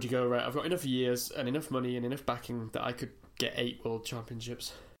 Or would you go, right, I've got enough years and enough money and enough backing that I could get 8 world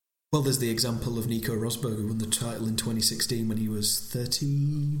championships? Well, there's the example of Nico Rosberg, who won the title in 2016 when he was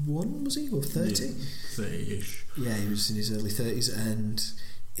 31, was he? Or 30? Yeah, 30-ish. Yeah, he was in his early 30s, and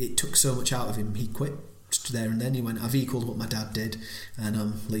it took so much out of him, he quit there and then. He went, I've equalled what my dad did, and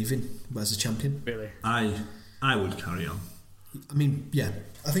I'm leaving as a champion. Really? I would carry on. I mean, yeah.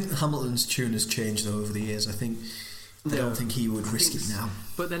 I think Hamilton's tune has changed, though, over the years. I don't think he would risk it now.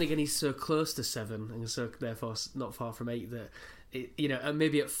 But then again, he's so close to 7, and so therefore not far from 8, that and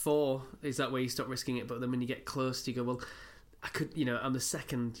maybe at 4 is that where you stop risking it. But then when you get close, you go, well, I could, I'm the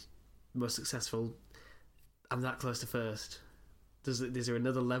second most successful. I'm that close to first. Is there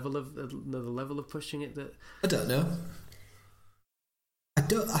another level of pushing it that? I don't know.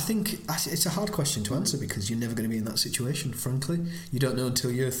 I think it's a hard question to answer because you're never going to be in that situation. Frankly, you don't know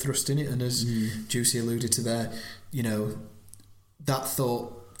until you're thrust in it. And as Juicy alluded to there, that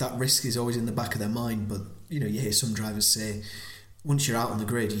thought, that risk is always in the back of their mind. But you hear some drivers say, once you're out on the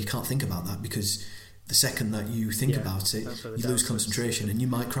grid, you can't think about that because the second that you think about it, you lose concentration and you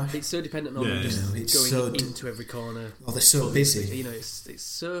might crash. It's so dependent on it's going into every corner. Oh, they're so busy. It's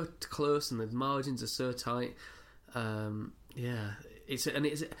so close and the margins are so tight.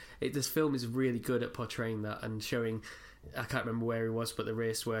 This film is really good at portraying that and showing. I can't remember where he was, but the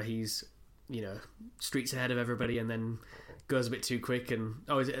race where he's streets ahead of everybody and then goes a bit too quick. And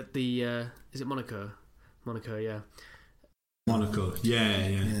is it at the is it Monaco? Monaco, yeah. Monaco,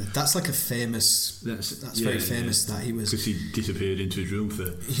 yeah. That's like a famous. That's very famous that he was because he disappeared into his room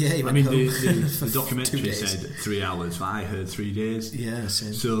for. Yeah, he went home the documentary said 3 hours, but I heard 3 days. Yeah,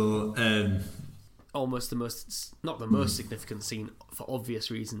 same. So almost the most, not the most significant scene for obvious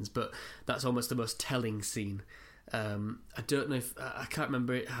reasons, but that's almost the most telling scene. I don't know if I can't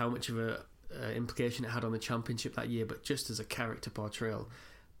remember how much of a implication it had on the championship that year, but just as a character portrayal,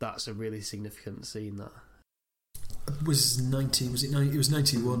 that's a really significant scene. That. It was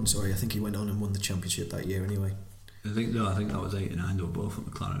 91. Sorry, I think he went on and won the championship that year. Anyway, I think that was 89. They were both at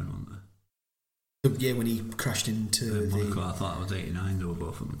McLaren, weren't they? The year when he crashed into Monaco, I thought it was 89. They were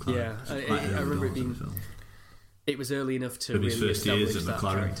both at McLaren. Yeah, I remember it being. It was early enough to really establish that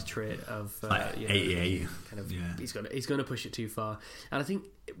character trait of 88. Kind of, he's going to push it too far. And I think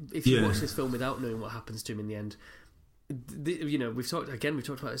if you watch this film without knowing what happens to him in the end. We've talked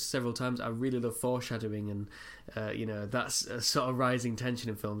about this several times. I really love foreshadowing, and that's a sort of rising tension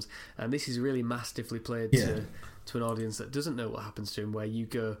in films. And this is really masterfully played to an audience that doesn't know what happens to him. Where you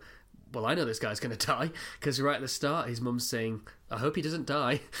go, well, I know this guy's going to die because right at the start, his mum's saying, "I hope he doesn't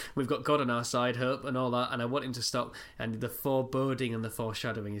die. We've got God on our side, hope and all that." And I want him to stop. And the foreboding and the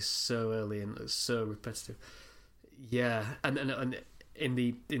foreshadowing is so early and so repetitive. Yeah, and in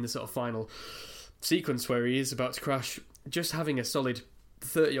the sort of final sequence where he is about to crash, just having a solid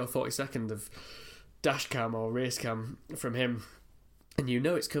 30 or 40 seconds of dash cam or race cam from him, and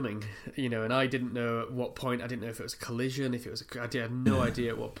it's coming, and I didn't know at what point. I didn't know if it was a collision, if it was I had no idea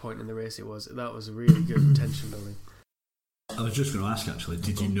at what point in the race it was. That was really good tension building. I was just going to ask, actually,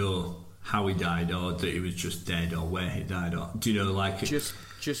 did you know how he died, or that he was just dead, or where he died, or do you know,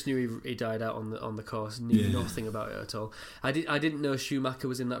 just knew he died out on the course. Knew nothing about it at all. I didn't know Schumacher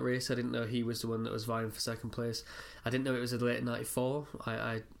was in that race. I didn't know he was the one that was vying for second place. I didn't know it was a late '94.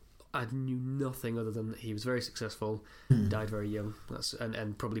 I knew nothing other than that he was very successful, died very young,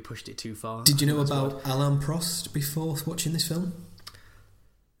 and probably pushed it too far. Did you know about Alain Prost before watching this film?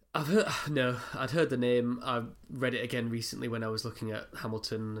 I'd heard the name. I read it again recently when I was looking at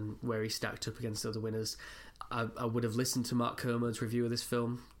Hamilton and where he stacked up against other winners. I would have listened to Mark Kermode's review of this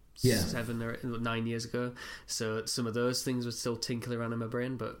film 7 or 9 years ago, so some of those things would still tinkle around in my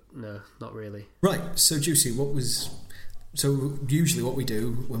brain, but no, not really. Right, so Juicy, so usually what we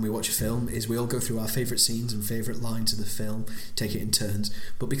do when we watch a film is we all go through our favourite scenes and favourite lines of the film, take it in turns,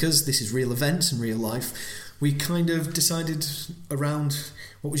 but because this is real events and real life, we kind of decided around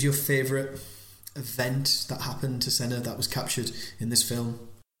what was your favourite event that happened to Senna that was captured in this film.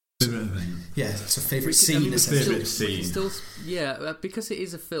 Favourite event. Yeah, it's a favourite I scene. mean, Favourite scene. Because it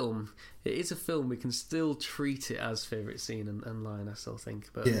is a film. It is a film. We can still treat it as favourite scene and line. I still think,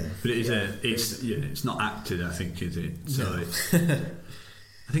 but Yeah. But it is it's not acted, I think, is it? So No.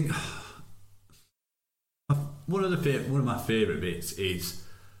 I think one of my favourite bits is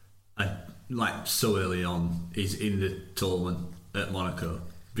like so early on is in the tournament at Monaco,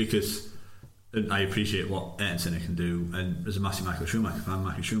 because I appreciate what Ayrton Senna can do, and as a massive Michael Schumacher fan,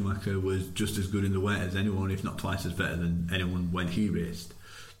 Michael Schumacher was just as good in the wet as anyone, if not twice as better than anyone when he raced.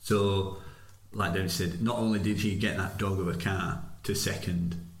 So, like David said, not only did he get that dog of a car to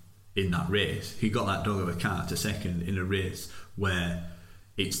second in that race, he got that dog of a car to second in a race where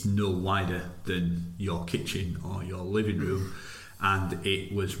it's no wider than your kitchen or your living room, and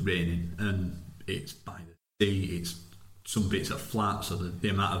it was raining, and it's by the sea, it's some bits are flat, so the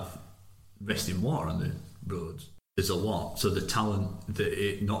amount of resting water on the roads, there's a lot. So the talent that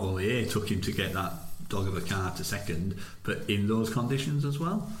it not only took him to get that dog of a car to second, but in those conditions as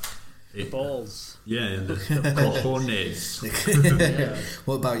well. balls. Yeah, the cojones. Yeah.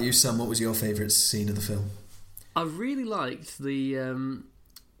 What about you, Sam? What was your favourite scene of the film? I really liked the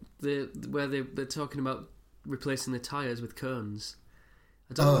where they're talking about replacing the tyres with cones.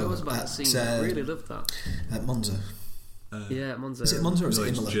 I don't know what it was about that scene. I really loved that. At Monza. Yeah, Monza. Is it Monza or is No, it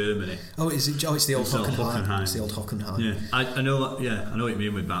it's Imola? Germany. Oh, is it? Oh, it's the old It's Hockenheim. Hockenheim. It's the old Hockenheim. Yeah, I know. I know what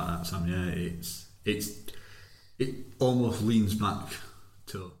you mean about that, Sam. Yeah, it almost leans back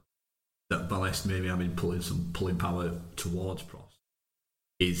to that Ballest maybe having pulling power towards Prost.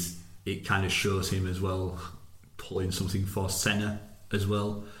 It kind of shows him as well pulling something for Senna as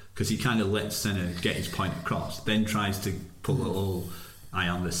well, because he kind of lets Senna get his point across, then tries to pull a little I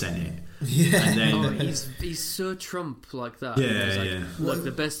am the Senate. Yeah. And then he's so Trump like that. Yeah, He's like, yeah. Look,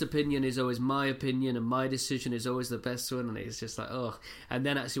 the best opinion is always my opinion, and my decision is always the best one. And it's just like, oh. And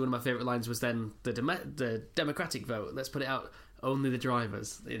then actually, one of my favourite lines was then the Democratic vote. Let's put it out. Only the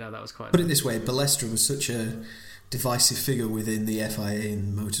drivers. That was quite. Put it this way: Balestra was such a divisive figure within the FIA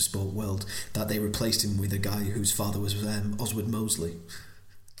and motorsport world that they replaced him with a guy whose father was Oswald Mosley.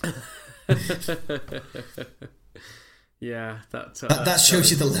 Yeah, that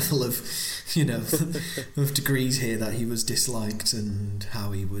shows you the level of, of degrees here that he was disliked and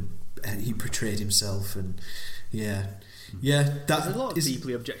how he portrayed himself, and that there's a lot of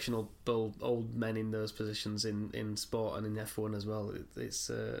deeply objectionable old men in those positions in sport and in F1 as well. It's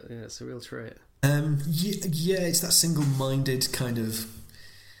a real trait. It's that single-minded kind of,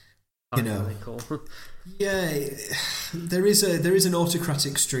 there is an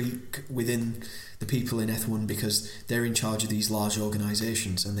autocratic streak within the people in F1 because they're in charge of these large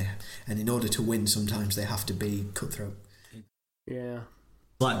organisations, and in order to win, sometimes they have to be cutthroat. Yeah,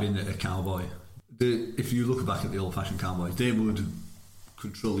 like being a cowboy. If you look back at the old-fashioned cowboys, they would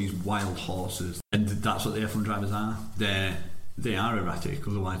control these wild horses, and that's what the F1 drivers are. They are erratic,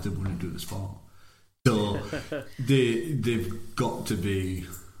 otherwise they wouldn't do the sport. So they've got to be.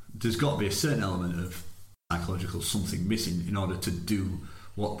 There's got to be a certain element of psychological something missing in order to do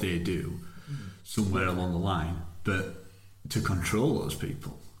what they do somewhere along the line. But to control those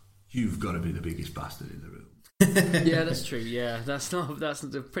people, you've got to be the biggest bastard in the room. Yeah, that's true. Yeah, that's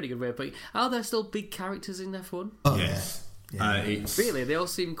a pretty good way of putting it. Are there still big characters in F1? Oh, yes. Yeah. Really, they all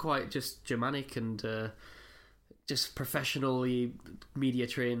seem quite just Germanic and just professionally media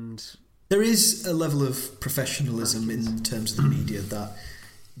trained. There is a level of professionalism in terms of the media that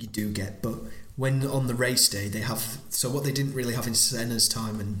you do get, but when on the race day they have, so what they didn't really have in Senna's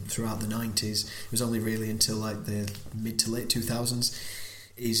time and throughout the 90s, it was only really until like the mid to late 2000s,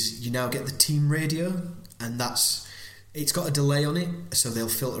 is you now get the team radio, and it's got a delay on it, so they'll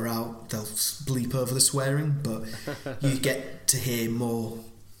filter out, they'll bleep over the swearing, but you get to hear more,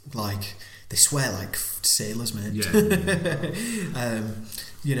 like they swear like sailors, man. Yeah.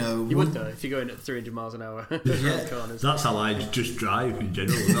 You would though if you're going at 300 miles an hour. Yeah. Corners. That's how I just drive in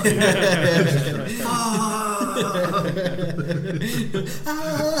general.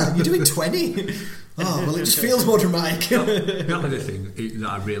 You're doing 20? Oh, well, it just feels more dramatic. The other thing that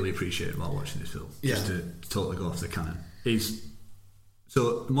I really appreciate about watching this film, just Yeah. to totally go off the cannon, is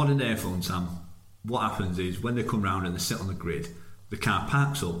so modern day F1, Sam, what happens is when they come round and they sit on the grid, the car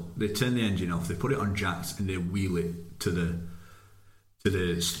parks up, they turn the engine off, they put it on jacks, and they wheel it to the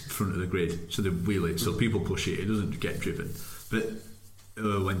front of the grid. So they wheel it, so people push it, it doesn't get driven. But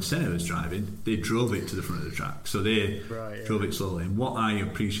when Senna was driving, they drove it to the front of the track, so they drove it slowly. And what I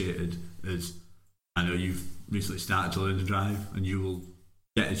appreciated is, I know you've recently started to learn to drive, and you will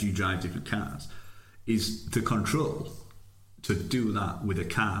get as you drive different cars, is the control to do that with a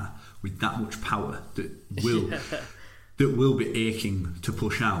car with that much power that will that will be aching to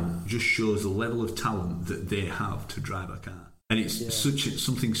push out just shows the level of talent that they have to drive a car. And it's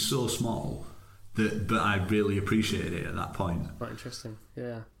something so small but I really appreciated it at that point. Quite interesting,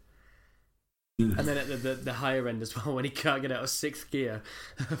 yeah. And then at the higher end as well, when he can't get out of sixth gear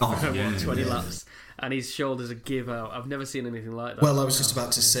for 20 laps, and his shoulders give out. I've never seen anything like that. Well, I was just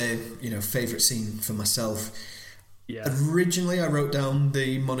about to say, favourite scene for myself. Yeah. Originally, I wrote down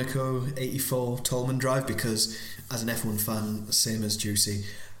the Monaco 84 Tolman drive because, as an F1 fan, same as Juicy,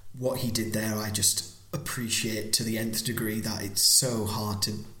 what he did there, I just appreciate to the nth degree that it's so hard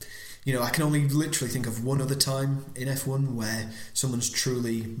to... I can only literally think of one other time in F1 where someone's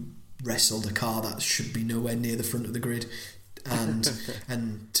truly wrestled a car that should be nowhere near the front of the grid, and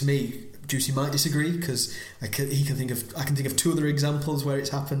to me, Juicy might disagree because I can think of two other examples where it's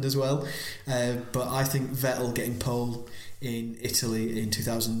happened as well, but I think Vettel getting pole in Italy in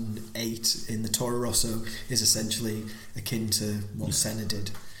 2008 in the Toro Rosso is essentially akin to what Senna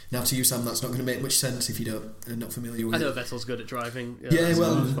did. Now, to you, Sam, that's not going to make much sense if you are not familiar with it. I know Vettel's good at driving. Yeah,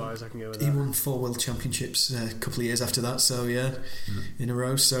 well, as far as I can go with that. He won 4 World Championships a couple of years after that, so in a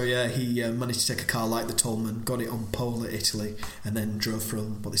row. So he managed to take a car like the Tolman, got it on pole at Italy, and then drove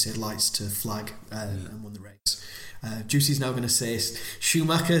from what they say lights to flag and won the race. Juicy's now going to say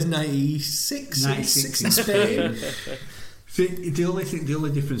Schumacher 96 in Spain. See, the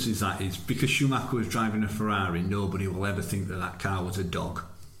only difference is because Schumacher was driving a Ferrari, nobody will ever think that car was a dog.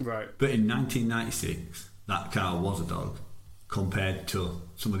 Right. But in 1996, that car was a dog compared to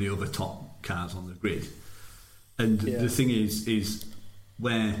some of the other top cars on the grid. And the thing is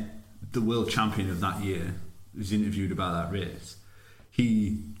where the world champion of that year was interviewed about that race,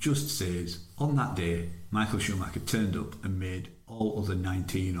 he just says, on that day, Michael Schumacher turned up and made all other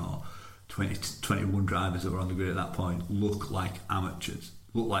 19 or 20, 21 drivers that were on the grid at that point look like amateurs.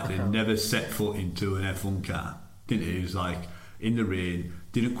 Look like they'd never set foot into an F1 car. Didn't it? He was like in the rain,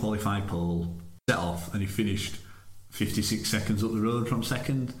 didn't qualify pole, set off, and he finished 56 seconds up the road from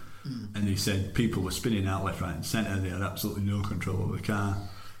second. And he said people were spinning out left, right and centre, they had absolutely no control of the car,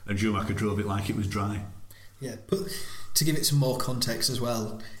 and Schumacher drove it like it was dry. Yeah, but to give it some more context as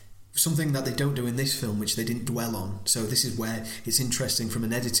well, something that they don't do in this film, which they didn't dwell on, so this is where it's interesting from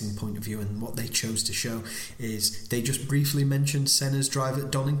an editing point of view, and what they chose to show is they just briefly mentioned Senna's drive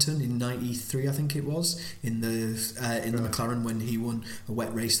at Donington in 93, I think it was, in the McLaren when he won a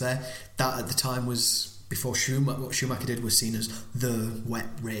wet race there. That at the time was before Schumacher. What Schumacher did was seen as the wet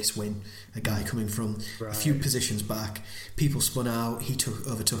race win. A guy coming from a few positions back, people spun out, he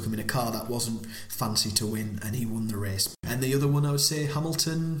overtook him in a car that wasn't fancy to win, and he won the race. And the other one, I would say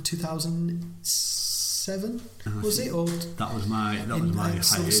Hamilton 2007 was it? Or that was my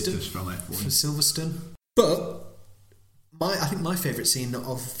hiatus from F1 for Silverstone. But I think my favourite scene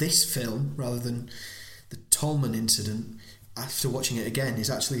of this film, rather than the Tolman incident, after watching it again, is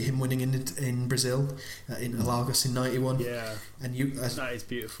actually him winning in Brazil, in Lagos in 91. Yeah, and that is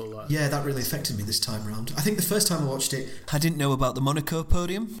beautiful. That. Yeah, that really affected me this time around. I think the first time I watched it, I didn't know about the Monaco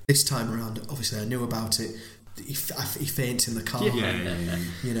podium. This time around, obviously, I knew about it. He faints in the car. Yeah.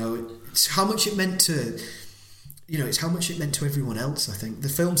 It's how much it meant to. It's how much it meant to everyone else. I think the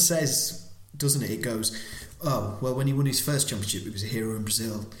film says, doesn't it? It goes, oh well, when he won his first championship, he was a hero in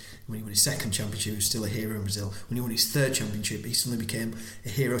Brazil. When he won his second championship, he was still a hero in Brazil. When he won his third championship, he suddenly became a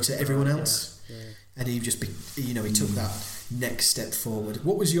hero to everyone else. Yeah. And he just, he took that next step forward.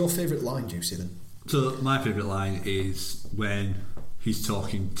 What was your favourite line, Juicy, then? So my favourite line is when he's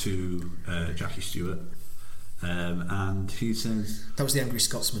talking to Jackie Stewart, and he says, "That was the Angry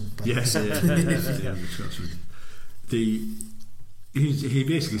Scotsman." Yes, the Angry Scotsman. He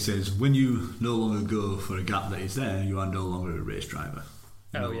basically says, when you no longer go for a gap that is there, you are no longer a race driver.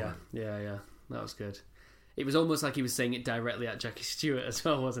 Yeah. That was good. It was almost like he was saying it directly at Jackie Stewart as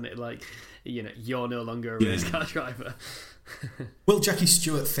well, wasn't it? Like, you're no longer a race car driver. Well, Jackie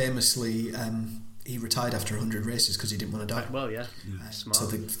Stewart famously, he retired after 100 races because he didn't want to die. Well, yeah. Smart. So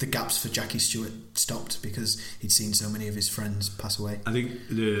the gaps for Jackie Stewart stopped because he'd seen so many of his friends pass away. I think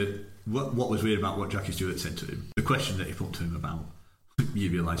what was weird about what Jackie Stewart said to him, the question that he put to him about,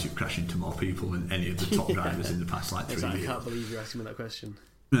 you realise you've crashed into more people than any of the top drivers in the past 3 years. I can't believe you're asking me that question.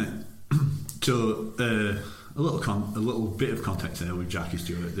 Right. So a little bit of context there with Jackie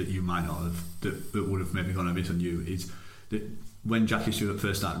Stewart that you might not have, that would have maybe gone a bit on you, is that when Jackie Stewart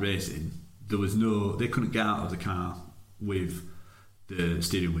first started racing, they couldn't get out of the car with the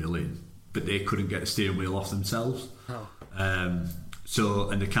steering wheel in, but they couldn't get the steering wheel off themselves. Oh.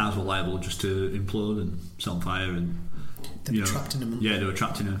 And the cars were liable just to implode and set on fire, and they were trapped in them. Yeah, they were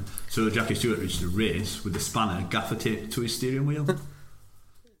trapped in them. So Jackie Stewart reached a race with a spanner gaffer taped to his steering wheel,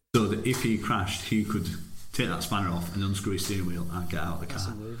 so that if he crashed, he could take that spanner off and unscrew his steering wheel and get out of the That's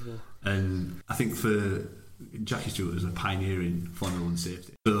car. unbelievable. And I think for Jackie Stewart was a pioneer in Formula 1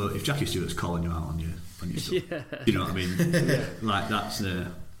 safety. So if Jackie Stewart's calling you out on your stuff, Yeah. you know what I mean? Like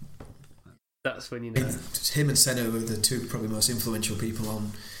That's when you know. Him and Senna were the two probably most influential people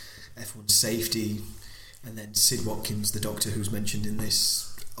on F1 safety, and then Sid Watkins, the doctor who's mentioned in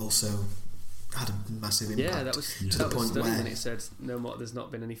this, also had a massive impact. Yeah, that was to that the was point stunning where when it said no more. There's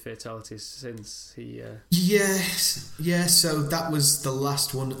not been any fatalities since he. Yes, yeah. So that was the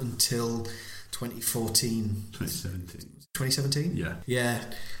last one until 2014, 2017. Yeah.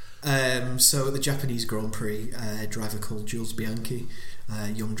 Yeah. So at the Japanese Grand Prix, a driver called Jules Bianchi, a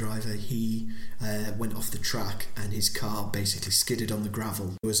young driver, he went off the track and his car basically skidded on the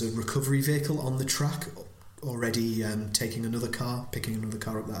gravel. There was a recovery vehicle on the track already picking another car up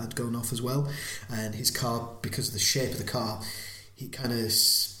that had gone off as well, and his car, because of the shape of the car, he kind of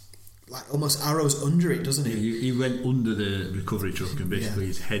like almost arrows under it, doesn't he? Yeah, he went under the recovery truck and basically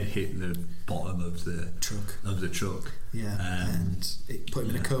his head hit the bottom of the truck. Yeah, and it put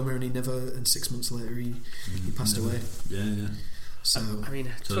him in a coma, and 6 months later he passed away. Yeah. So I mean,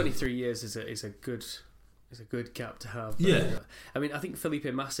 23 years is a good gap to have. Yeah. I mean, I think Felipe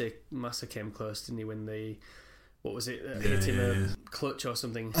Massa came close, didn't he? When what was it? Hit him a clutch or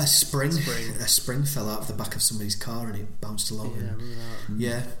something. A spring fell out of the back of somebody's car and it bounced along. Yeah, I remember that.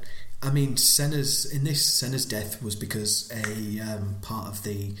 Yeah. I mean, Senna's death was because a part of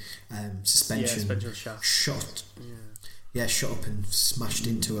the suspension shaft shot. Yeah, shot up and smashed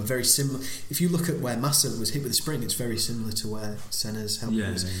into a very similar. If you look at where Massa was hit with the spring, it's very similar to where Senna's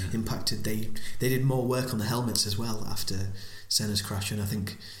helmet was impacted. They did more work on the helmets as well after Senna's crash, and I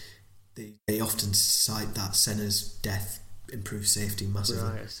think they often cite that Senna's death improved safety massively.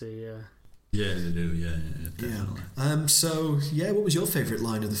 Right, I see. Yeah. Yeah, they do. Yeah, definitely. So what was your favourite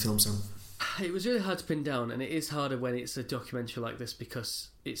line of the film, Sam? It was really hard to pin down, and it is harder when it's a documentary like this because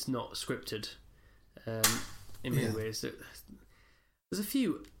it's not scripted. In many ways, there's a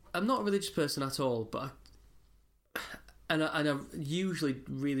few. I'm not a religious person at all, but I usually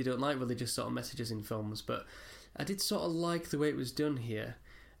really don't like religious sort of messages in films, but I did sort of like the way it was done here,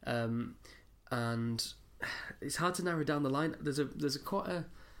 and it's hard to narrow down the line. There's quite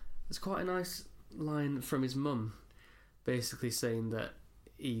a nice line from his mum, basically saying that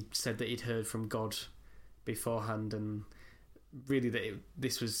he said that he'd heard from God beforehand, and really that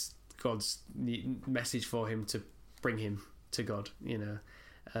this was God's message for him to bring him to God, you know.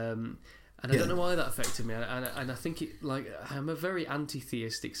 And I don't know why that affected me, and I think it, like, I'm a very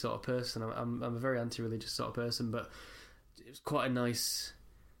anti-theistic sort of person. I'm a very anti-religious sort of person, but it was quite a nice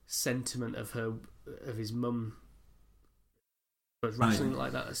sentiment of his mum, but rationing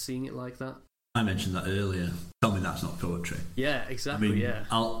like that, seeing it like that. I mentioned that earlier. Tell me that's not poetry. Yeah, exactly. I mean, yeah.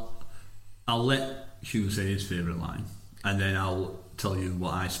 I'll let Hugh say his favourite line, and then I'll tell you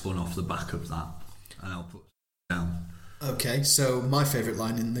what I spun off the back of that, and I'll put it down. Okay, so my favourite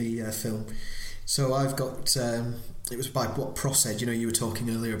line in the film. So I've got it was by what Pross said. You know, you were talking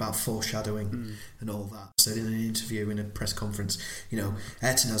earlier about foreshadowing and all that. Said in an interview in a press conference, you know,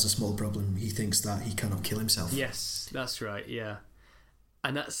 Ayrton has a small problem. He thinks that he cannot kill himself. Yes, that's right. Yeah,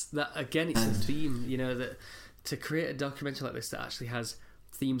 and that again. It's a theme. You know, that to create a documentary like this that actually has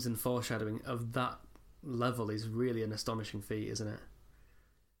themes and foreshadowing of that level is really an astonishing feat, isn't it?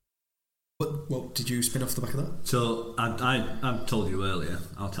 What did you spin off the back of that? So I've told you earlier.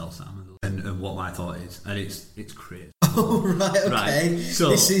 I'll tell Sam and what my thought is, and it's crazy. Oh right, okay. Right. So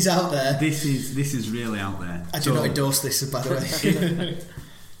this is out there. This is really out there. I do not endorse this, by the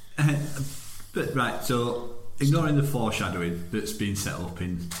way. But right, so ignoring the foreshadowing that's been set up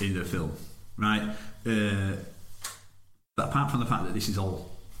in the film, right? But apart from the fact that this is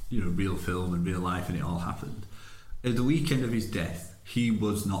all, you know, real film and real life and it all happened, at the weekend of his death, he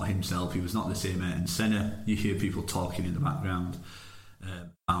was not himself. He was not the same Ayrton Senna. You hear people talking in the background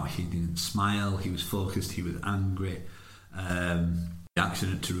about he didn't smile, he was focused, he was angry. The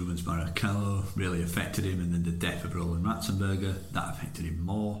accident to Rubens Barrichello really affected him, and then the death of Roland Ratzenberger, that affected him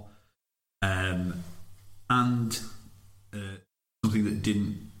more. And something that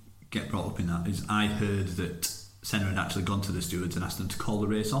didn't get brought up in that is I heard that Senna had actually gone to the stewards and asked them to call the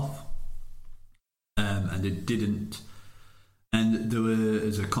race off, and they didn't. And there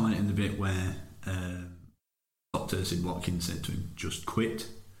was a comment in the bit where Dr. Sid Watkins said to him, "Just quit,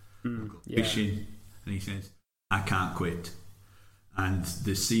 go fishing," and he says, "I can't quit." And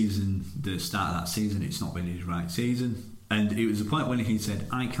the start of that season, it's not been his right season. And it was a point when he said,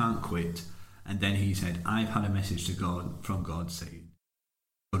 "I can't quit," and then he said, "I've had a message from God saying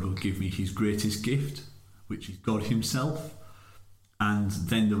God will give me his greatest gift, which is God himself, And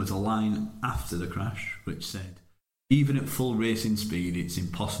then there was a line after the crash which said, even at full racing speed, it's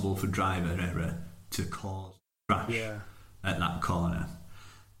impossible for driver error to cause a crash at that corner.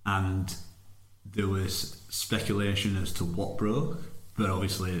 And there was speculation as to what broke, but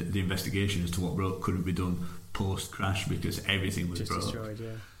obviously the investigation as to what broke couldn't be done post-crash because everything was just broke. Destroyed,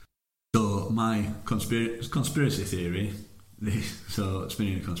 yeah. So my conspiracy theory, so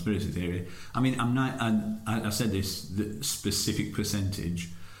spinning a conspiracy theory, I mean, I said this, the specific percentage,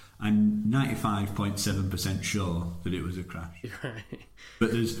 I'm 95.7% sure that it was a crash. Right.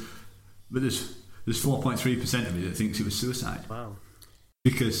 But there's 4.3% of me that thinks it was suicide. Wow.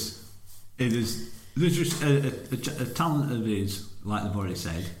 Because there's just a talent of his, like they've already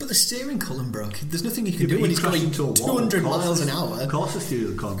said. But the steering column broke. There's nothing he can do but when he's going into a wall. 200 miles an hour. Of course the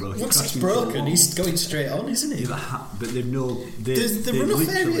steering column broke. Once it's broken, he's going straight on, isn't he? Yeah, but they've no... The runoff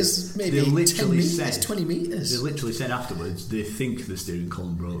area is maybe 10 metres, 20 metres. They literally said afterwards they think the steering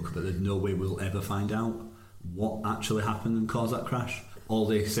column broke, but there's no way we'll ever find out what actually happened and caused that crash. All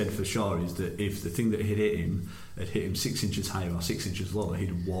they said for sure is that if the thing that had hit him 6 inches higher or 6 inches lower, he'd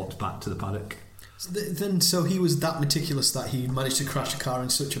have walked back to the paddock. So he was that meticulous that he managed to crash a car in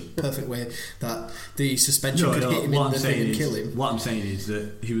such a perfect way that the suspension could hit him in the thing and kill him. What I'm saying is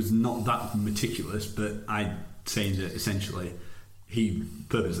that he was not that meticulous, but I'm saying that essentially he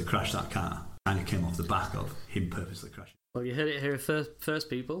purposely crashed that car and it came off the back of him purposely crashing. Well, you heard it here first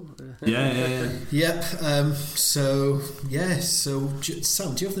people. Yeah. Yep. So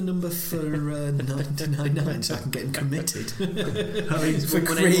Sam, do you have the number for 999 so I can get him committed for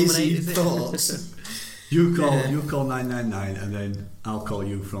crazy thoughts? You call 999 and then I'll call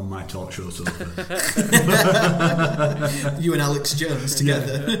you from my talk show sofa. You and Alex Jones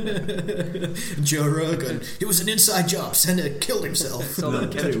together. Joe Rogan. It was an inside job. Senna killed himself. It's all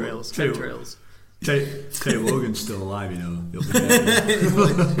about chemtrails. Terry Wogan's still alive, you know. He'll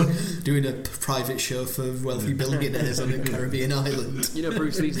be doing a private show for wealthy billionaires on a Caribbean island. You know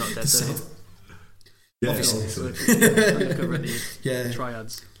Bruce Lee's not dead, though. Yeah, obviously. Undercover the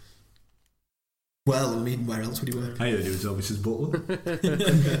triads. Well, I mean, where else would he work? I heard he was Elvis's butler.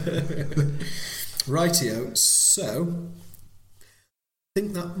 Rightio. So, I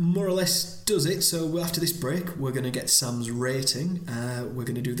think that more or less does it. So after this break, we're going to get Sam's rating, we're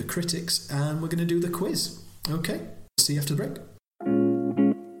going to do the critics, and we're going to do the quiz. Okay, see you after the break.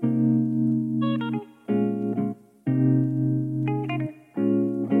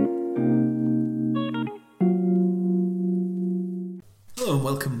 Hello and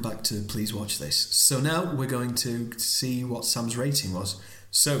welcome back to Please Watch This. So now we're going to see what Sam's rating was.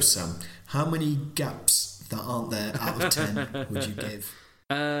 So Sam, how many gaps that aren't there out of 10 would you give?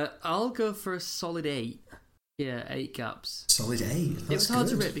 I'll go for a solid 8. Yeah, 8 gaps. Solid 8? That's It's hard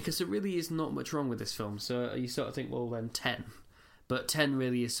good. to rate because there really is not much wrong with this film. So you sort of think, well, then 10. But 10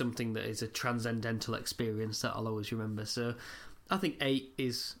 really is something that is a transcendental experience that I'll always remember. So I think 8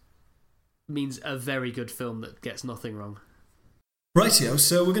 means a very good film that gets nothing wrong. Rightio,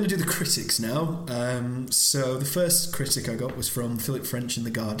 so we're going to do the critics now. So the first critic I got was from Philip French in The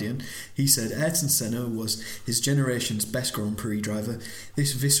Guardian. He said Ayrton Senna was his generation's best Grand Prix driver.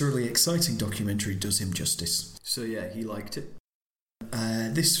 This viscerally exciting documentary does him justice. So yeah, he liked it.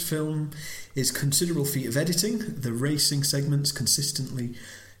 This film is a considerable feat of editing. The racing segments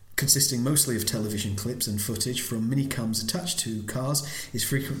consisting mostly of television clips and footage from minicams attached to cars is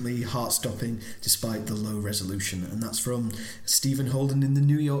frequently heart-stopping despite the low resolution. And that's from Stephen Holden in the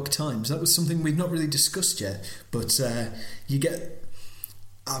New York Times. That was something we've not really discussed yet, but you get...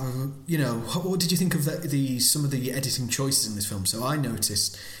 what did you think of some of the editing choices in this film? So I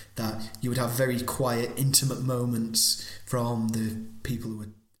noticed that you would have very quiet, intimate moments from the people who were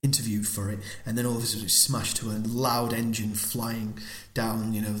interviewed for it, and then all of a sudden it smashed to a loud engine flying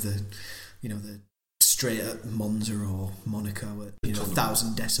down, the straight at Monza or Monaco at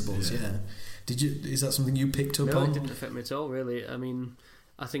 1,000 decibels. Yeah. Is that something you picked up on? No, it didn't affect me at all, really. I mean,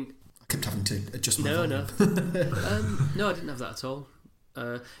 I think I kept having to adjust my volume. No, I didn't have that at all.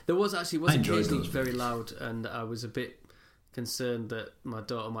 There was occasionally very loud, and I was a bit concerned that my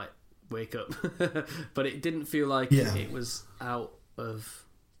daughter might wake up, but it didn't feel like it was out of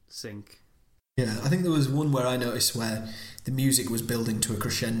sync. Yeah, I think there was one where I noticed where the music was building to a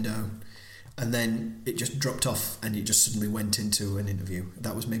crescendo and then it just dropped off and it just suddenly went into an interview.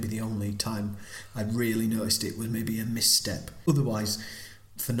 That was maybe the only time I really noticed it was maybe a misstep. Otherwise,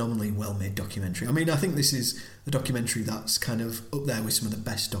 phenomenally well-made documentary. I mean, I think this is a documentary that's kind of up there with some of the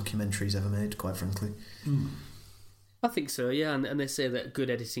best documentaries ever made, quite frankly. I think so, yeah, and they say that good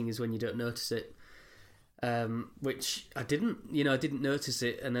editing is when you don't notice it. Which I didn't notice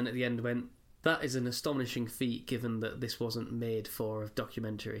it, and then at the end went, That is an astonishing feat, given that this wasn't made for a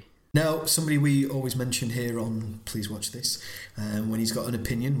documentary. Now, somebody we always mention here on Please Watch This, when he's got an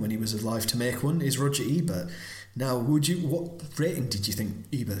opinion, when he was alive to make one, is Roger Ebert. Now, what rating did you think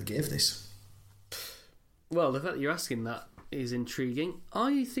Ebert gave this? Well, the fact that you're asking that is intriguing.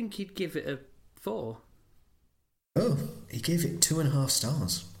 I think he'd give it a 4. Oh, he gave it 2.5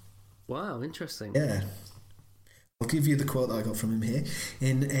 stars. Wow, interesting. Yeah. I'll give you the quote that I got from him here.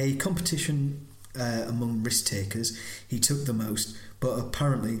 In a competition among risk takers, he took the most, but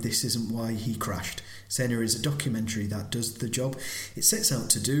apparently this isn't why he crashed. Senna is a documentary that does the job it sets out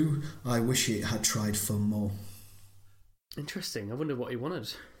to do. I wish it had tried for more. Interesting. I wonder what he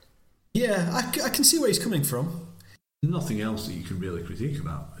wanted. Yeah, I can see where he's coming from. Nothing else that you can really critique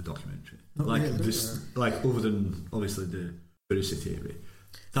about a documentary. Not like really, this, like other than obviously the conspiracy theory.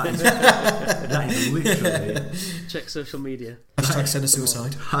 That is literally... Check social media. Hashtag Senna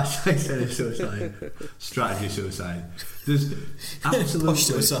suicide. Hashtag Senna suicide. Strategy suicide. There's absolutely... Posh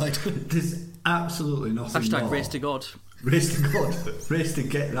suicide. There's absolutely nothing Hashtag more. race to God. Race to God. Race to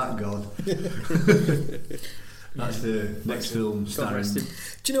get that God. That's the next film God starring... rest him.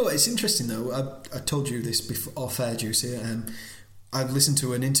 Do you know what? It's interesting though. I told you this before off air, Juicy. I've listened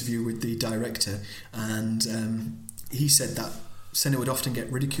to an interview with the director, and he said that Senna would often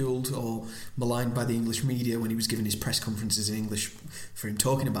get ridiculed or maligned by the English media when he was giving his press conferences in English for him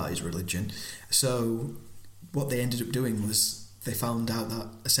talking about his religion. So what they ended up doing was they found out that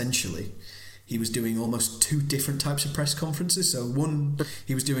essentially he was doing almost 2 different types of press conferences. So one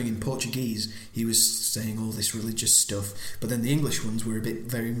he was doing in Portuguese, he was saying all this religious stuff, but then the English ones were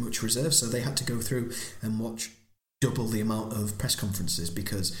very much reserved, so they had to go through and watch double the amount of press conferences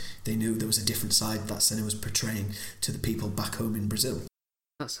because they knew there was a different side that Senna was portraying to the people back home in Brazil.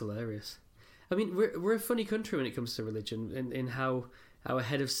 That's hilarious. I mean, we're a funny country when it comes to religion, in how our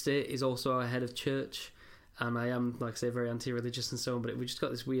head of state is also our head of church, and I am, like I say, very anti-religious and so on, but we just got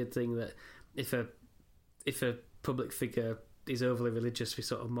this weird thing that if a public figure is overly religious, we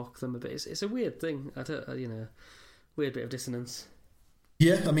sort of mock them a bit. It's a weird thing. Weird bit of dissonance.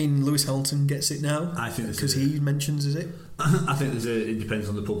 Yeah, I mean, Lewis Hamilton gets it now. I think because he mentions it. I think it depends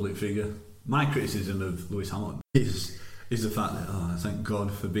on the public figure. My criticism of Lewis Hamilton is the fact that I thank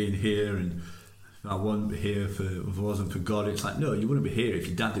God for being here, and I wouldn't be here if it wasn't for God. It's like, no, you wouldn't be here if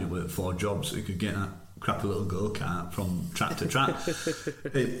your dad didn't work 4 jobs so you could get that crappy little go-kart from track to track.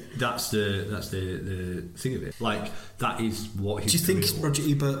 That's the thing of it. Like, that is what his Do you think career was. Roger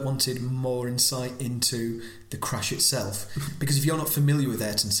Ebert wanted more insight into the crash itself? Because if you're not familiar with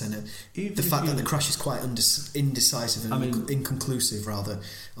Ayrton Senna, Even the fact if that you- the crash is quite indecisive and inconclusive, rather,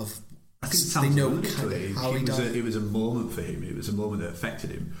 of I think it they sounds know alluded to it. how he died. It was a moment for him. It was a moment that affected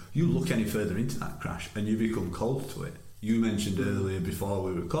him. You look any further into that crash and you become cold to it. You mentioned earlier before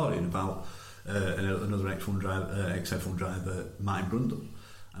we were recording about another ex-F1 driver, Martin Brundle,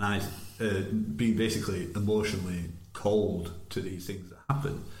 and I being basically emotionally cold to these things that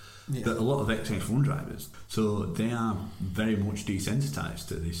happen. Yeah. But a lot of ex-F1 drivers, so they are very much desensitised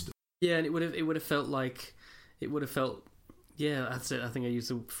to this stuff. Yeah, and it would have felt. Yeah, that's it. I think I used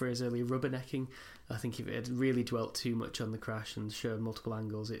the phrase earlier, rubbernecking. I think if it had really dwelt too much on the crash and showed multiple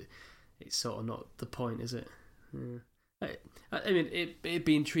angles, it's sort of not the point, is it? Yeah. I mean, it'd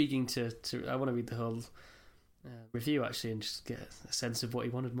be intriguing to. I want to read the whole review actually and just get a sense of what he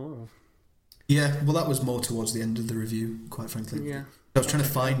wanted more of. Yeah, well, that was more towards the end of the review, quite frankly. Yeah. I was trying to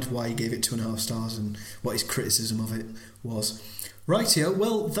find why he gave it 2.5 stars and what his criticism of it was. Rightio,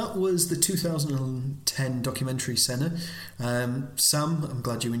 well, that was the 2010 documentary Senna. Sam, I'm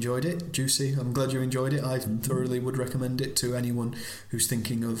glad you enjoyed it. Juicy, I'm glad you enjoyed it. I thoroughly would recommend it to anyone who's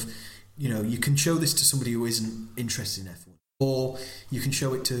thinking of, you can show this to somebody who isn't interested in F1. Or you can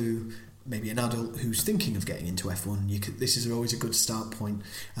show it to maybe an adult who's thinking of getting into F1. This is always a good start point.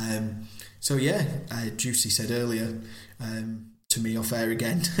 Juicy said earlier to me off air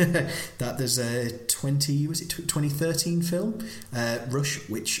again that there's a 2013 film, Rush,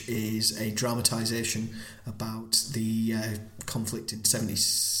 which is a dramatisation about the conflict in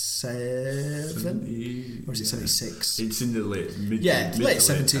 77 or is it 76? It's in the late late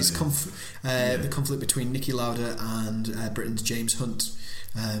 70s. The conflict between Niki Lauda and Britain's James Hunt.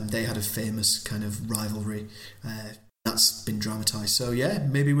 They had a famous kind of rivalry. That's been dramatised. So yeah,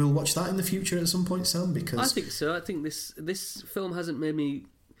 maybe we'll watch that in the future at some point, Sam. Because I think so. I think this film hasn't made me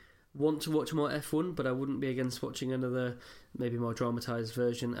want to watch more F1, but I wouldn't be against watching another, maybe more dramatised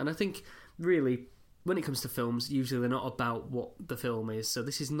version. And I think really, when it comes to films, usually they're not about what the film is. So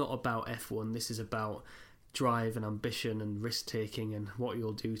this is not about F1. This is about drive and ambition and risk taking and what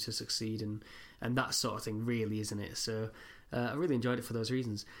you'll do to succeed and that sort of thing, really, isn't it? So I really enjoyed it for those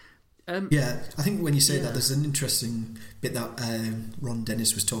reasons. Yeah, I think when you say Yeah. that, there's an interesting bit that Ron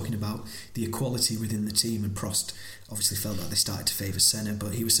Dennis was talking about the equality within the team, and Prost obviously felt that they started to favour Senna,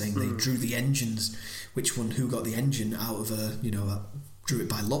 but he was saying they drew the engines, who got the engine out of drew it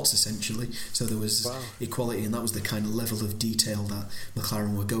by lots essentially. So there was equality, and that was the kind of level of detail that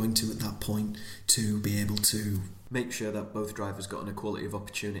McLaren were going to at that point to be able to Make sure that both drivers got an equality of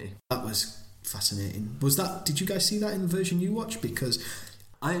opportunity. That was fascinating. Did you guys see that in the version you watched? Because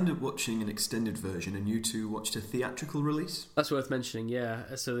I ended up watching an extended version, and you two watched a theatrical release. That's worth mentioning,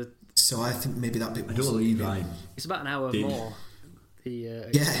 yeah. So I think maybe that bit I don't believe I it's about an hour did. more, the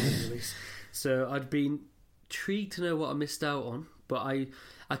extended release. So I'd been intrigued to know what I missed out on, but I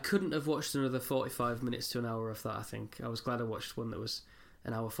couldn't have watched another 45 minutes to an hour of that, I think. I was glad I watched one that was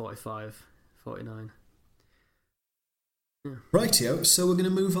an hour 45, 49. Yeah. Rightio, so we're going to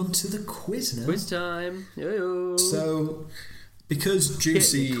move on to the quiz now. Quiz time! Yo-yo. So, because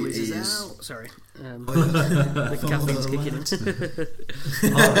Juicy Get the quizzes is... out. Sorry. The caffeine's kicking in.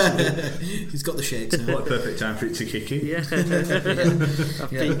 He's got the shakes now. What a perfect time for it to kick in. Yeah.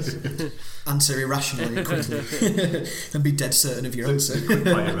 I've Yeah. peaked. Answer irrationally quickly and be dead certain of your answer.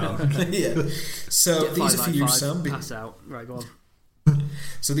 Right around. Yeah. So Get these are 5 for out you, of 5, Sam. Pass out. Right, go on.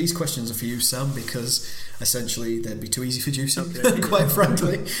 So these questions are for you, Sam, because essentially they'd be too easy for Juicy, Okay. quite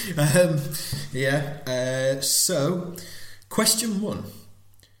frankly. So, question 1.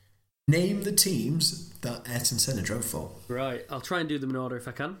 Name the teams that Ayrton Senna drove for. Right, I'll try and do them in order if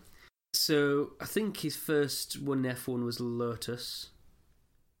I can. So, I think his first one in F1 was Lotus.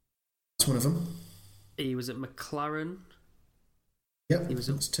 That's one of them. He was at McLaren. Yep, He was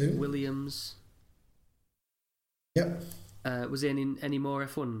that's at 2. Williams. Yep, Was he in any more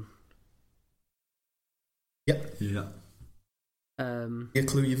F1? yep. Yeah. I'll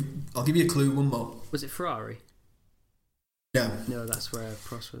give you a clue, one more. Was it Ferrari? No. No, that's where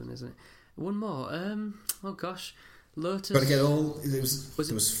Prost was in, isn't it? One more. Oh gosh, Lotus. Got to get all... There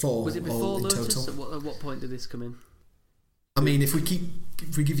was 4 Was it before all in Lotus? total. At what point did this come in? I mean, if we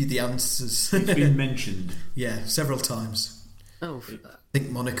give you the answers... It's been mentioned. Yeah, several times. Oh, I think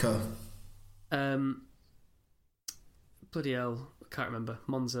Monaco. bloody hell, I can't remember.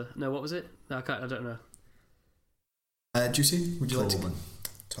 Monza. No, what was it? No, I don't know. Juicy, would you like to... Tolman.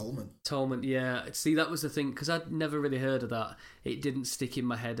 Tolman. Tolman, yeah. See, that was the thing, because I'd never really heard of that. It didn't stick in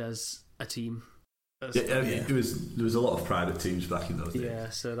my head as a team. There was a lot of private teams back in those days. Yeah,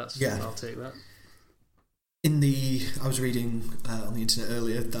 so I'll take that. I was reading on the internet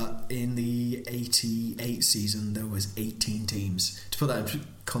earlier that in the 88 season there was 18 teams. To put that in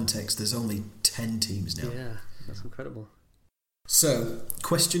context, there's only 10 teams now. Yeah, that's incredible. So,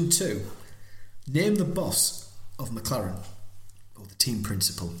 question 2. Name the boss of McLaren, or the team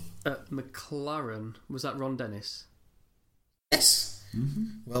principal. McLaren, was that Ron Dennis? Yes. Mm-hmm.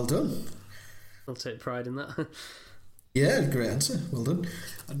 Well done. I'll take pride in that. Yeah, great answer. Well done.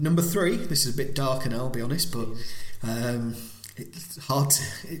 Number 3. This is a bit darker now, I'll be honest, but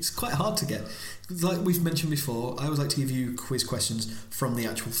it's quite hard to get. Like we've mentioned before, I always like to give you quiz questions from the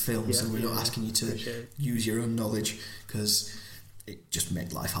actual film, so we're not asking you to use your own knowledge, because it just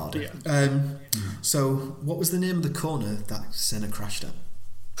made life harder. Yeah. So, what was the name of the corner that Senna crashed at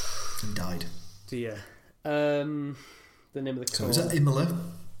and died? Yeah. The name of the So, corner. was that Imola?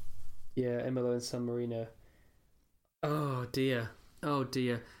 Yeah, Imola and San Marino. Oh dear.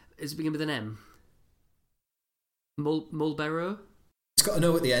 Does it begin with an M? Mulbero? It's got an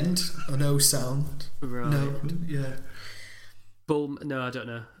O at the end. An O sound. Right. No, yeah. No, I don't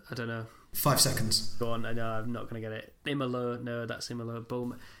know. 5 seconds. Go on. No, I'm not going to get it. Imola. No, that's Imola.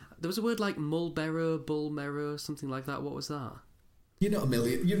 There was a word like Mulbero, Bulmero, something like that. What was that? You're not a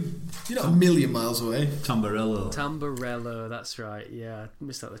million. You're not a million miles away. Tamburello. Tamburello. That's right. Yeah, I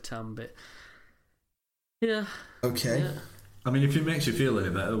missed out the tam bit. Yeah. Okay. Yeah. I mean, if it makes you feel any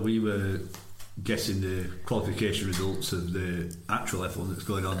better, we were guessing the qualification results of the actual F1 that's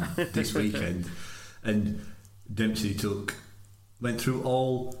going on this weekend, and Dempsey went through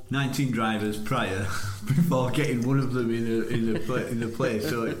all 19 drivers prior before getting one of them in the place,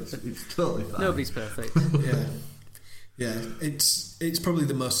 so it's totally fine. Nobody's perfect. Yeah. It's probably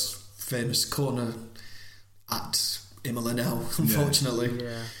the most famous corner at Imola now, unfortunately.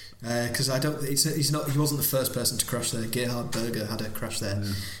 Yeah. Because he wasn't the first person to crash there. Gerhard Berger had a crash there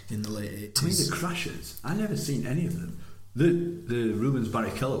in the late 80s. I mean, the crashes, I never seen any of them. The Rubens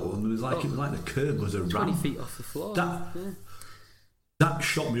Barrichello one, it was like the curb was a 20 ramp. feet off the floor. That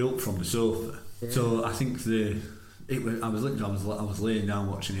shot me up from the sofa. Yeah. So I think I was laying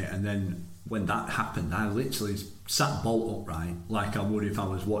down watching it, and then when that happened, I literally sat bolt upright like I would if I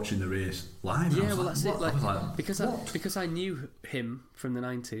was watching the race live. Yeah, well, that's it. what? I was like, Because I knew him from the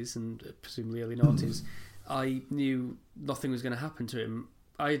 90s and presumably early 90s, I knew nothing was going to happen to him.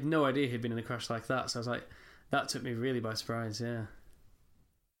 I had no idea he'd been in a crash like that, so I was like, that took me really by surprise. Yeah,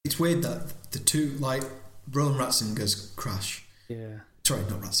 It's weird that the two, like Rowan Ratzinger's crash. yeah. Sorry,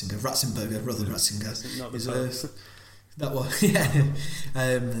 not Ratzinger. Ratzenberger, Rowan Ratzinger. Not the Is first. that was yeah.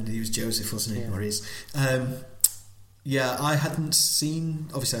 And he was Joseph, wasn't he? Yeah. Or he is. Yeah, I hadn't seen.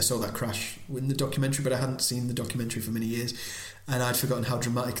 Obviously, I saw that crash in the documentary, but I hadn't seen the documentary for many years, and I'd forgotten how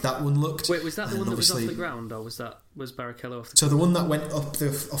dramatic that one looked. Wait, was that the And one that was off obviously- the ground, or was Barrichello off the So the one that went off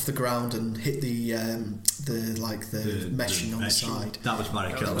the ground and hit the meshing on the meshing. side. That was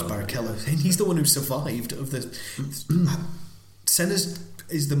Barrichello. That was Barrichello, and he's the one who survived. Of the Senna's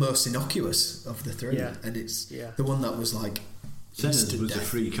is the most innocuous of the three, Yeah. and it's Yeah. the one that was like Senna's instant was a death.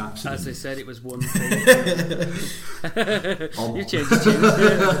 freak accident. As they said, it was one thing. Oh. You changed the tune.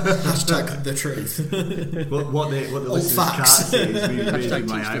 Hashtag the truth. what the listeners can't facts. see is me raising Hashtag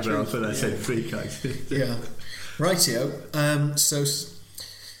my teach the eyebrows truth. when I said freak accident. Yeah, rightio.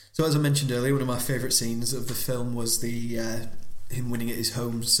 So as I mentioned earlier, one of my favourite scenes of the film was the him winning at his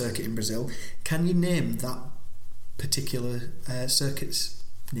home circuit in Brazil. Can you name that particular circuit's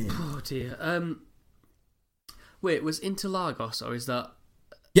name? Oh dear. Wait, was Interlagos, or is that?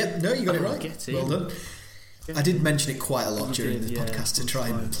 Yep, no, you got it Oh, right. get it. Well done. I did mention it quite a lot You during did, the yeah, podcast to that's try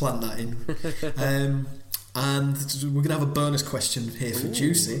fine. and plant that in. And we're going to have a bonus question here for Ooh.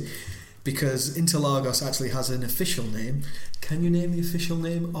 Juicy, because Interlagos actually has an official name. Can you name the official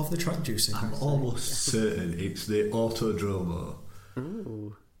name of the track, Juicy? I'm almost certain it's the Autodromo.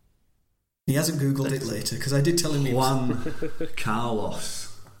 Ooh. He hasn't Googled it later, because I did tell him it was Juan Carlos.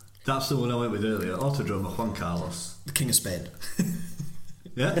 That's the one I went with earlier. Autodromo Juan Carlos. the King of Spain.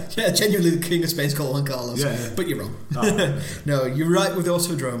 Yeah? Yeah, genuinely the King of Spain's called Juan Carlos. Yeah. But you're wrong. Oh, No, you're right with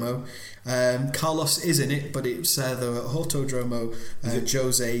Autodromo. Carlos is in it, but it's the Autodromo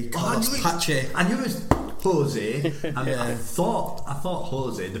Jose Carlos I knew it. Pache. I knew it was Jose. I Yeah. thought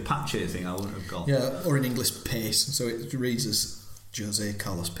Jose, the Pache thing I wouldn't have got. Yeah, or in English, Pace. So it reads as Jose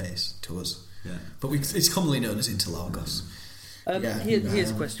Carlos Pace to us. Yeah. But it's commonly known as Interlagos. Yeah,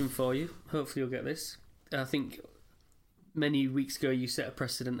 Here's a question for you. Hopefully you'll get this. I think many weeks ago you set a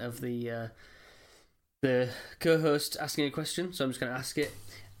precedent of the co-host asking a question, so I'm just going to ask it.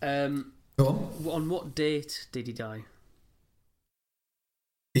 Go on. On what date did he die?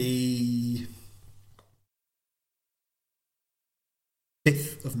 The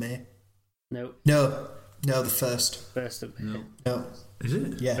 5th of May. No, No, the 1st. 1st of May. No. No, Is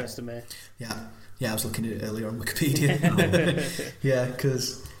it? yeah. 1st of May. Yeah, I was looking at it earlier on Wikipedia. Yeah,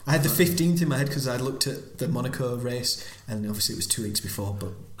 because I had the 15th in my head because I looked at the Monaco race, and obviously it was 2 weeks before,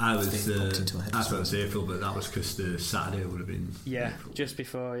 but I was. the thing popped into my head I as thought it was April, but that was because the Saturday would have been. Yeah, April. just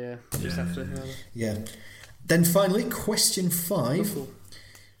before, just Yeah. after. Rather. yeah. Then finally, question 5. Cool.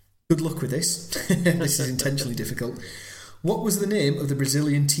 Good luck with this. This is intentionally difficult. What was the name of the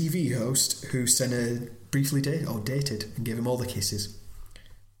Brazilian TV host who Senna briefly dated and gave him all the kisses?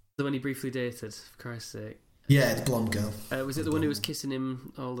 The one he briefly dated, for Christ's sake. Yeah, the blonde girl. Was it the one who was kissing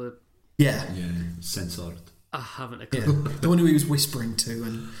him all the... Yeah, Yeah, censored. I haven't a yeah. clue. The one who he was whispering to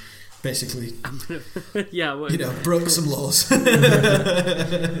and basically, Yeah, well, broke some laws. I've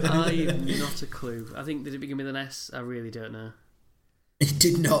not a clue. I think, did it begin with an S? I really don't know. He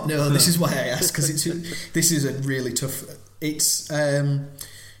did not know. This is why I asked, because this is a really tough. It's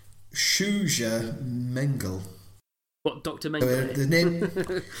Shuja Mengel. What, Dr. So, Mengele? the name?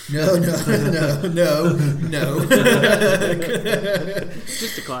 No.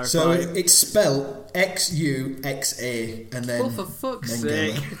 Just to clarify. So it's spelled Xuxa, and then Oh, for fuck's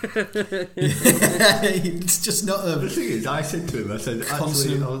Mengele. sake. It's just not The a. thing is, I said to him, actually,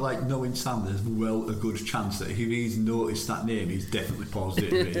 Consonant. I was like, knowing Sam, there's well a good chance that if he's noticed that name, he's definitely paused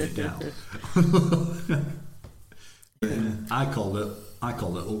it and written it down. Yeah. I called it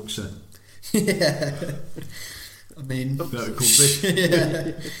Uxa. Yeah. I mean, That it could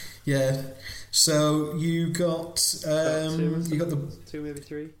be. yeah. So you got the 2, maybe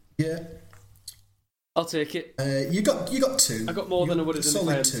 3. yeah. I'll take it. You got 2. I got more than I would have done if I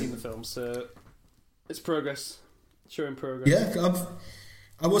solid hadn't 2. seen the film, so it's progress. Showing progress. Yeah,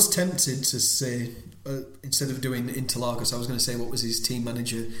 I was tempted to say instead of doing Interlagos, I was going to say what was his team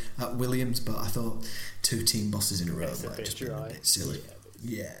manager at Williams, but I thought 2 team bosses in a row It's a might bit just be a dry. bit silly. Yeah, a bit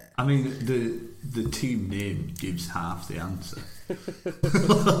Yeah. I mean, the team name gives half the answer.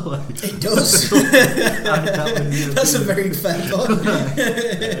 It does. That's a very fair point.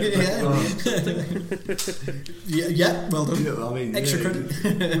 Yeah, well done. Yeah, I mean, Extra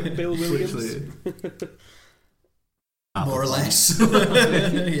credit. Bill Williams. More or less.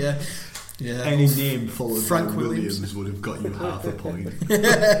 Yeah. Any name followed Frank by Williams would have got you half a point.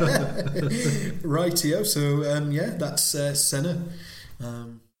 Rightio. So that's Senna. A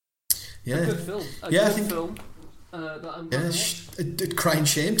good film. I good think film. That I'm glad to watch. Crying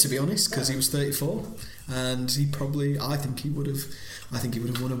shame, to be honest, because he was 34, and I think he would have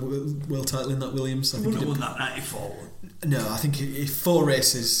won a world title in that Williams. I think Would have won that 94. No, I think if 4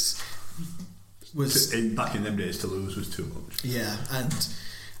 races was back in them days to lose was too much. Yeah, and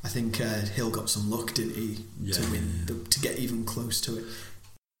I think Hill got some luck, didn't he, to win to get even close to it.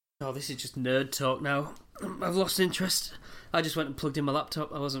 Oh, this is just nerd talk now. I've lost interest. I just went and plugged in my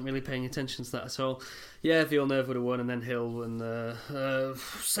laptop. I wasn't really paying attention to that at all. Yeah, Villeneuve would have won, and then Hill and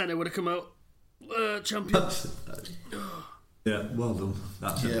Senna would have come out champions. Yeah, well done.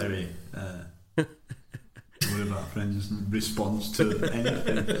 That's a very one of our friends' response to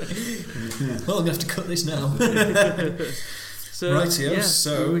anything. Well, I'm going to have to cut this now. So, Rightio,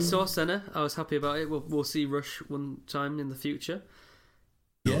 so we saw Senna. I was happy about it. We'll see Rush one time in the future.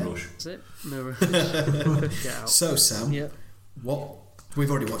 No rush. That's it. No rush. Get out. So, Sam, what... We've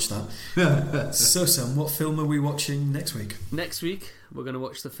already watched that. So, Sam, what film are we watching next week? Next week, we're going to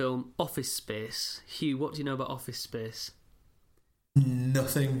watch the film Office Space. Hugh, what do you know about Office Space?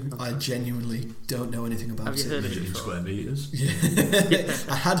 Nothing. Okay. I genuinely don't know anything about it. Have you heard of it before? Square meters. Yeah.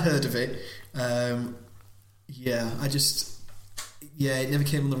 I had heard of it. It never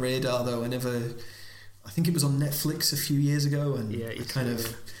came on the radar, though. I think it was on Netflix a few years ago, and I kind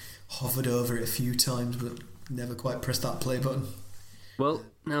of hovered over it a few times, but never quite pressed that play button. Well,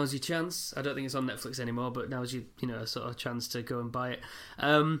 now's your chance. I don't think it's on Netflix anymore, but now's your sort of chance to go and buy it.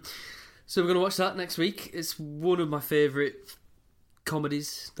 So we're going to watch that next week. It's one of my favourite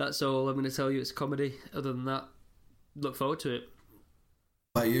comedies. That's all I'm going to tell you. It's a comedy. Other than that, look forward to it.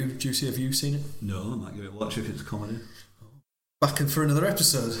 How about you, Juicy? Have you seen it? No, I might give it a watch if it's a comedy. Back in for another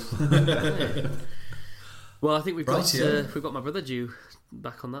episode. Well, I think we've got my brother due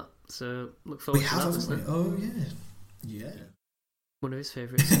back on that, so look forward to that. Haven't we? Oh yeah. One of his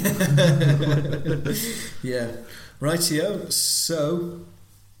favourites. Yeah. Rightio. So.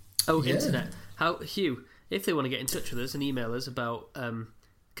 Internet. Hugh, if they want to get in touch with us and email us about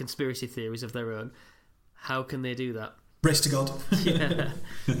conspiracy theories of their own, how can they do that? Race to God. Yeah.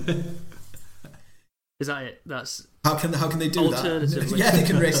 Is that it? That's how can they do that? Alternatively, they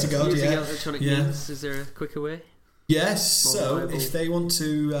can race to God. Using electronic means. Is there a quicker way? Yes. So if they want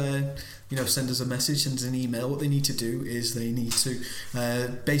to, send us a message, send us an email, what they need to do is they need to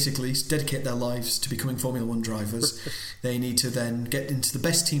basically dedicate their lives to becoming Formula One drivers. They need to then get into the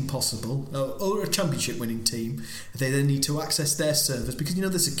best team possible, or a championship-winning team. They then need to access their servers because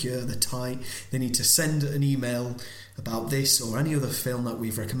they're secure, they're tight. They need to send an email about this or any other film that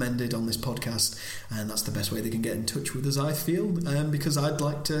we've recommended on this podcast, and that's the best way they can get in touch with us, I feel, because I'd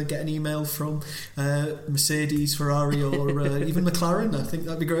like to get an email from Mercedes, Ferrari, or even McLaren. I think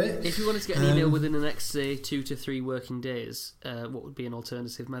that'd be great. If you wanted to get an email within the next, say, 2 to 3 working days, what would be an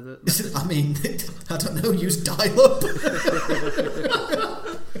alternative method? I mean, I don't know, use dial-up.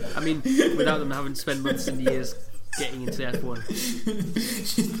 I mean, without them having to spend months and years getting into F1.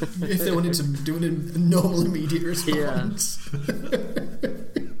 If they wanted to do a normal immediate response.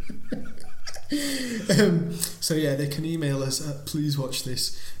 So they can email us at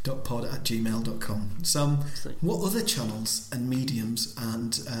pleasewatchthis.pod@gmail.com. Sam, what other channels and mediums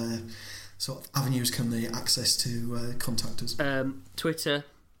and sort of avenues can they access to contact us? Twitter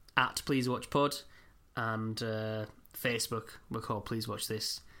 @pleasewatchpod and Facebook, we're called Please Watch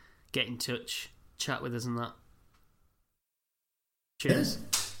This. Get in touch, chat with us and that. Cheers.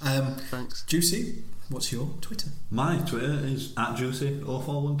 Thanks. Juicy, what's your Twitter? My Twitter is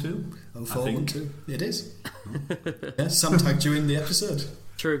 @Juicy0412. 0412. It is. Sam tagged you in the episode.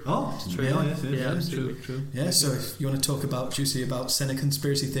 True. Oh, it's true. True. Yeah, so if you want to talk about Juicy about Senna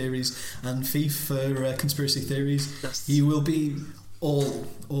conspiracy theories and Thief for conspiracy theories, he will be all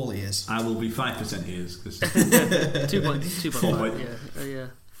ears. I will be 5% ears. 2.5. Yeah.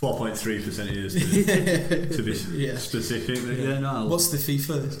 4.3% ears to be specific. What's the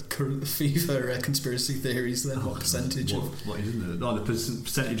FIFA conspiracy theories then? What percentage of? What isn't it? Oh, the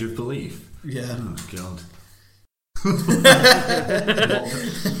percentage of belief. Yeah. Oh God.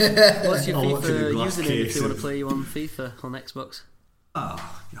 What's your FIFA username if they want to play you on FIFA on Xbox?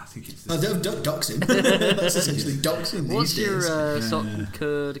 I think it's. Don't dox him. That's essentially doxing these What's days. your SOC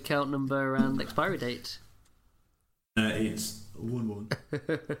code, account number, and expiry date? It's 1-1.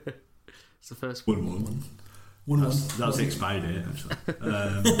 It's the first one. 1-1. 1-1. That's the expiry date, actually.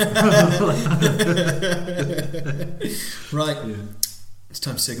 Right. Yeah. It's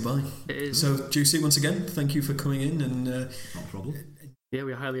time to say goodbye. It is. So, Juicy, once again, thank you for coming in and Not a problem. Yeah,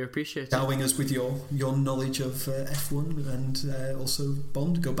 we highly appreciate it. dowing us with your knowledge of F1 and also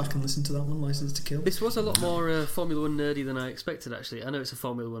Bond. Go back and listen to that one, License to Kill. This was a lot more Formula 1 nerdy than I expected, actually. I know it's a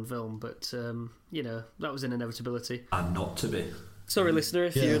Formula 1 film, but, that was an inevitability. And not to be. Sorry, listener,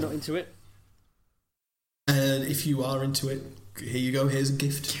 if Yeah. you're not into it. And if you are into it, here you go. Here's a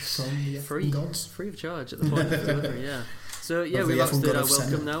gift from the Free. F1 gods. Free of charge at the point of delivery, yeah. So, yeah, Lovely, we've everyone outstayed got our off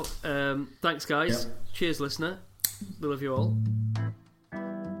welcome now. Thanks, guys. Yep. Cheers, listener. We love you all.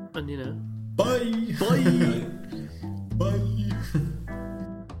 And, Bye. bye.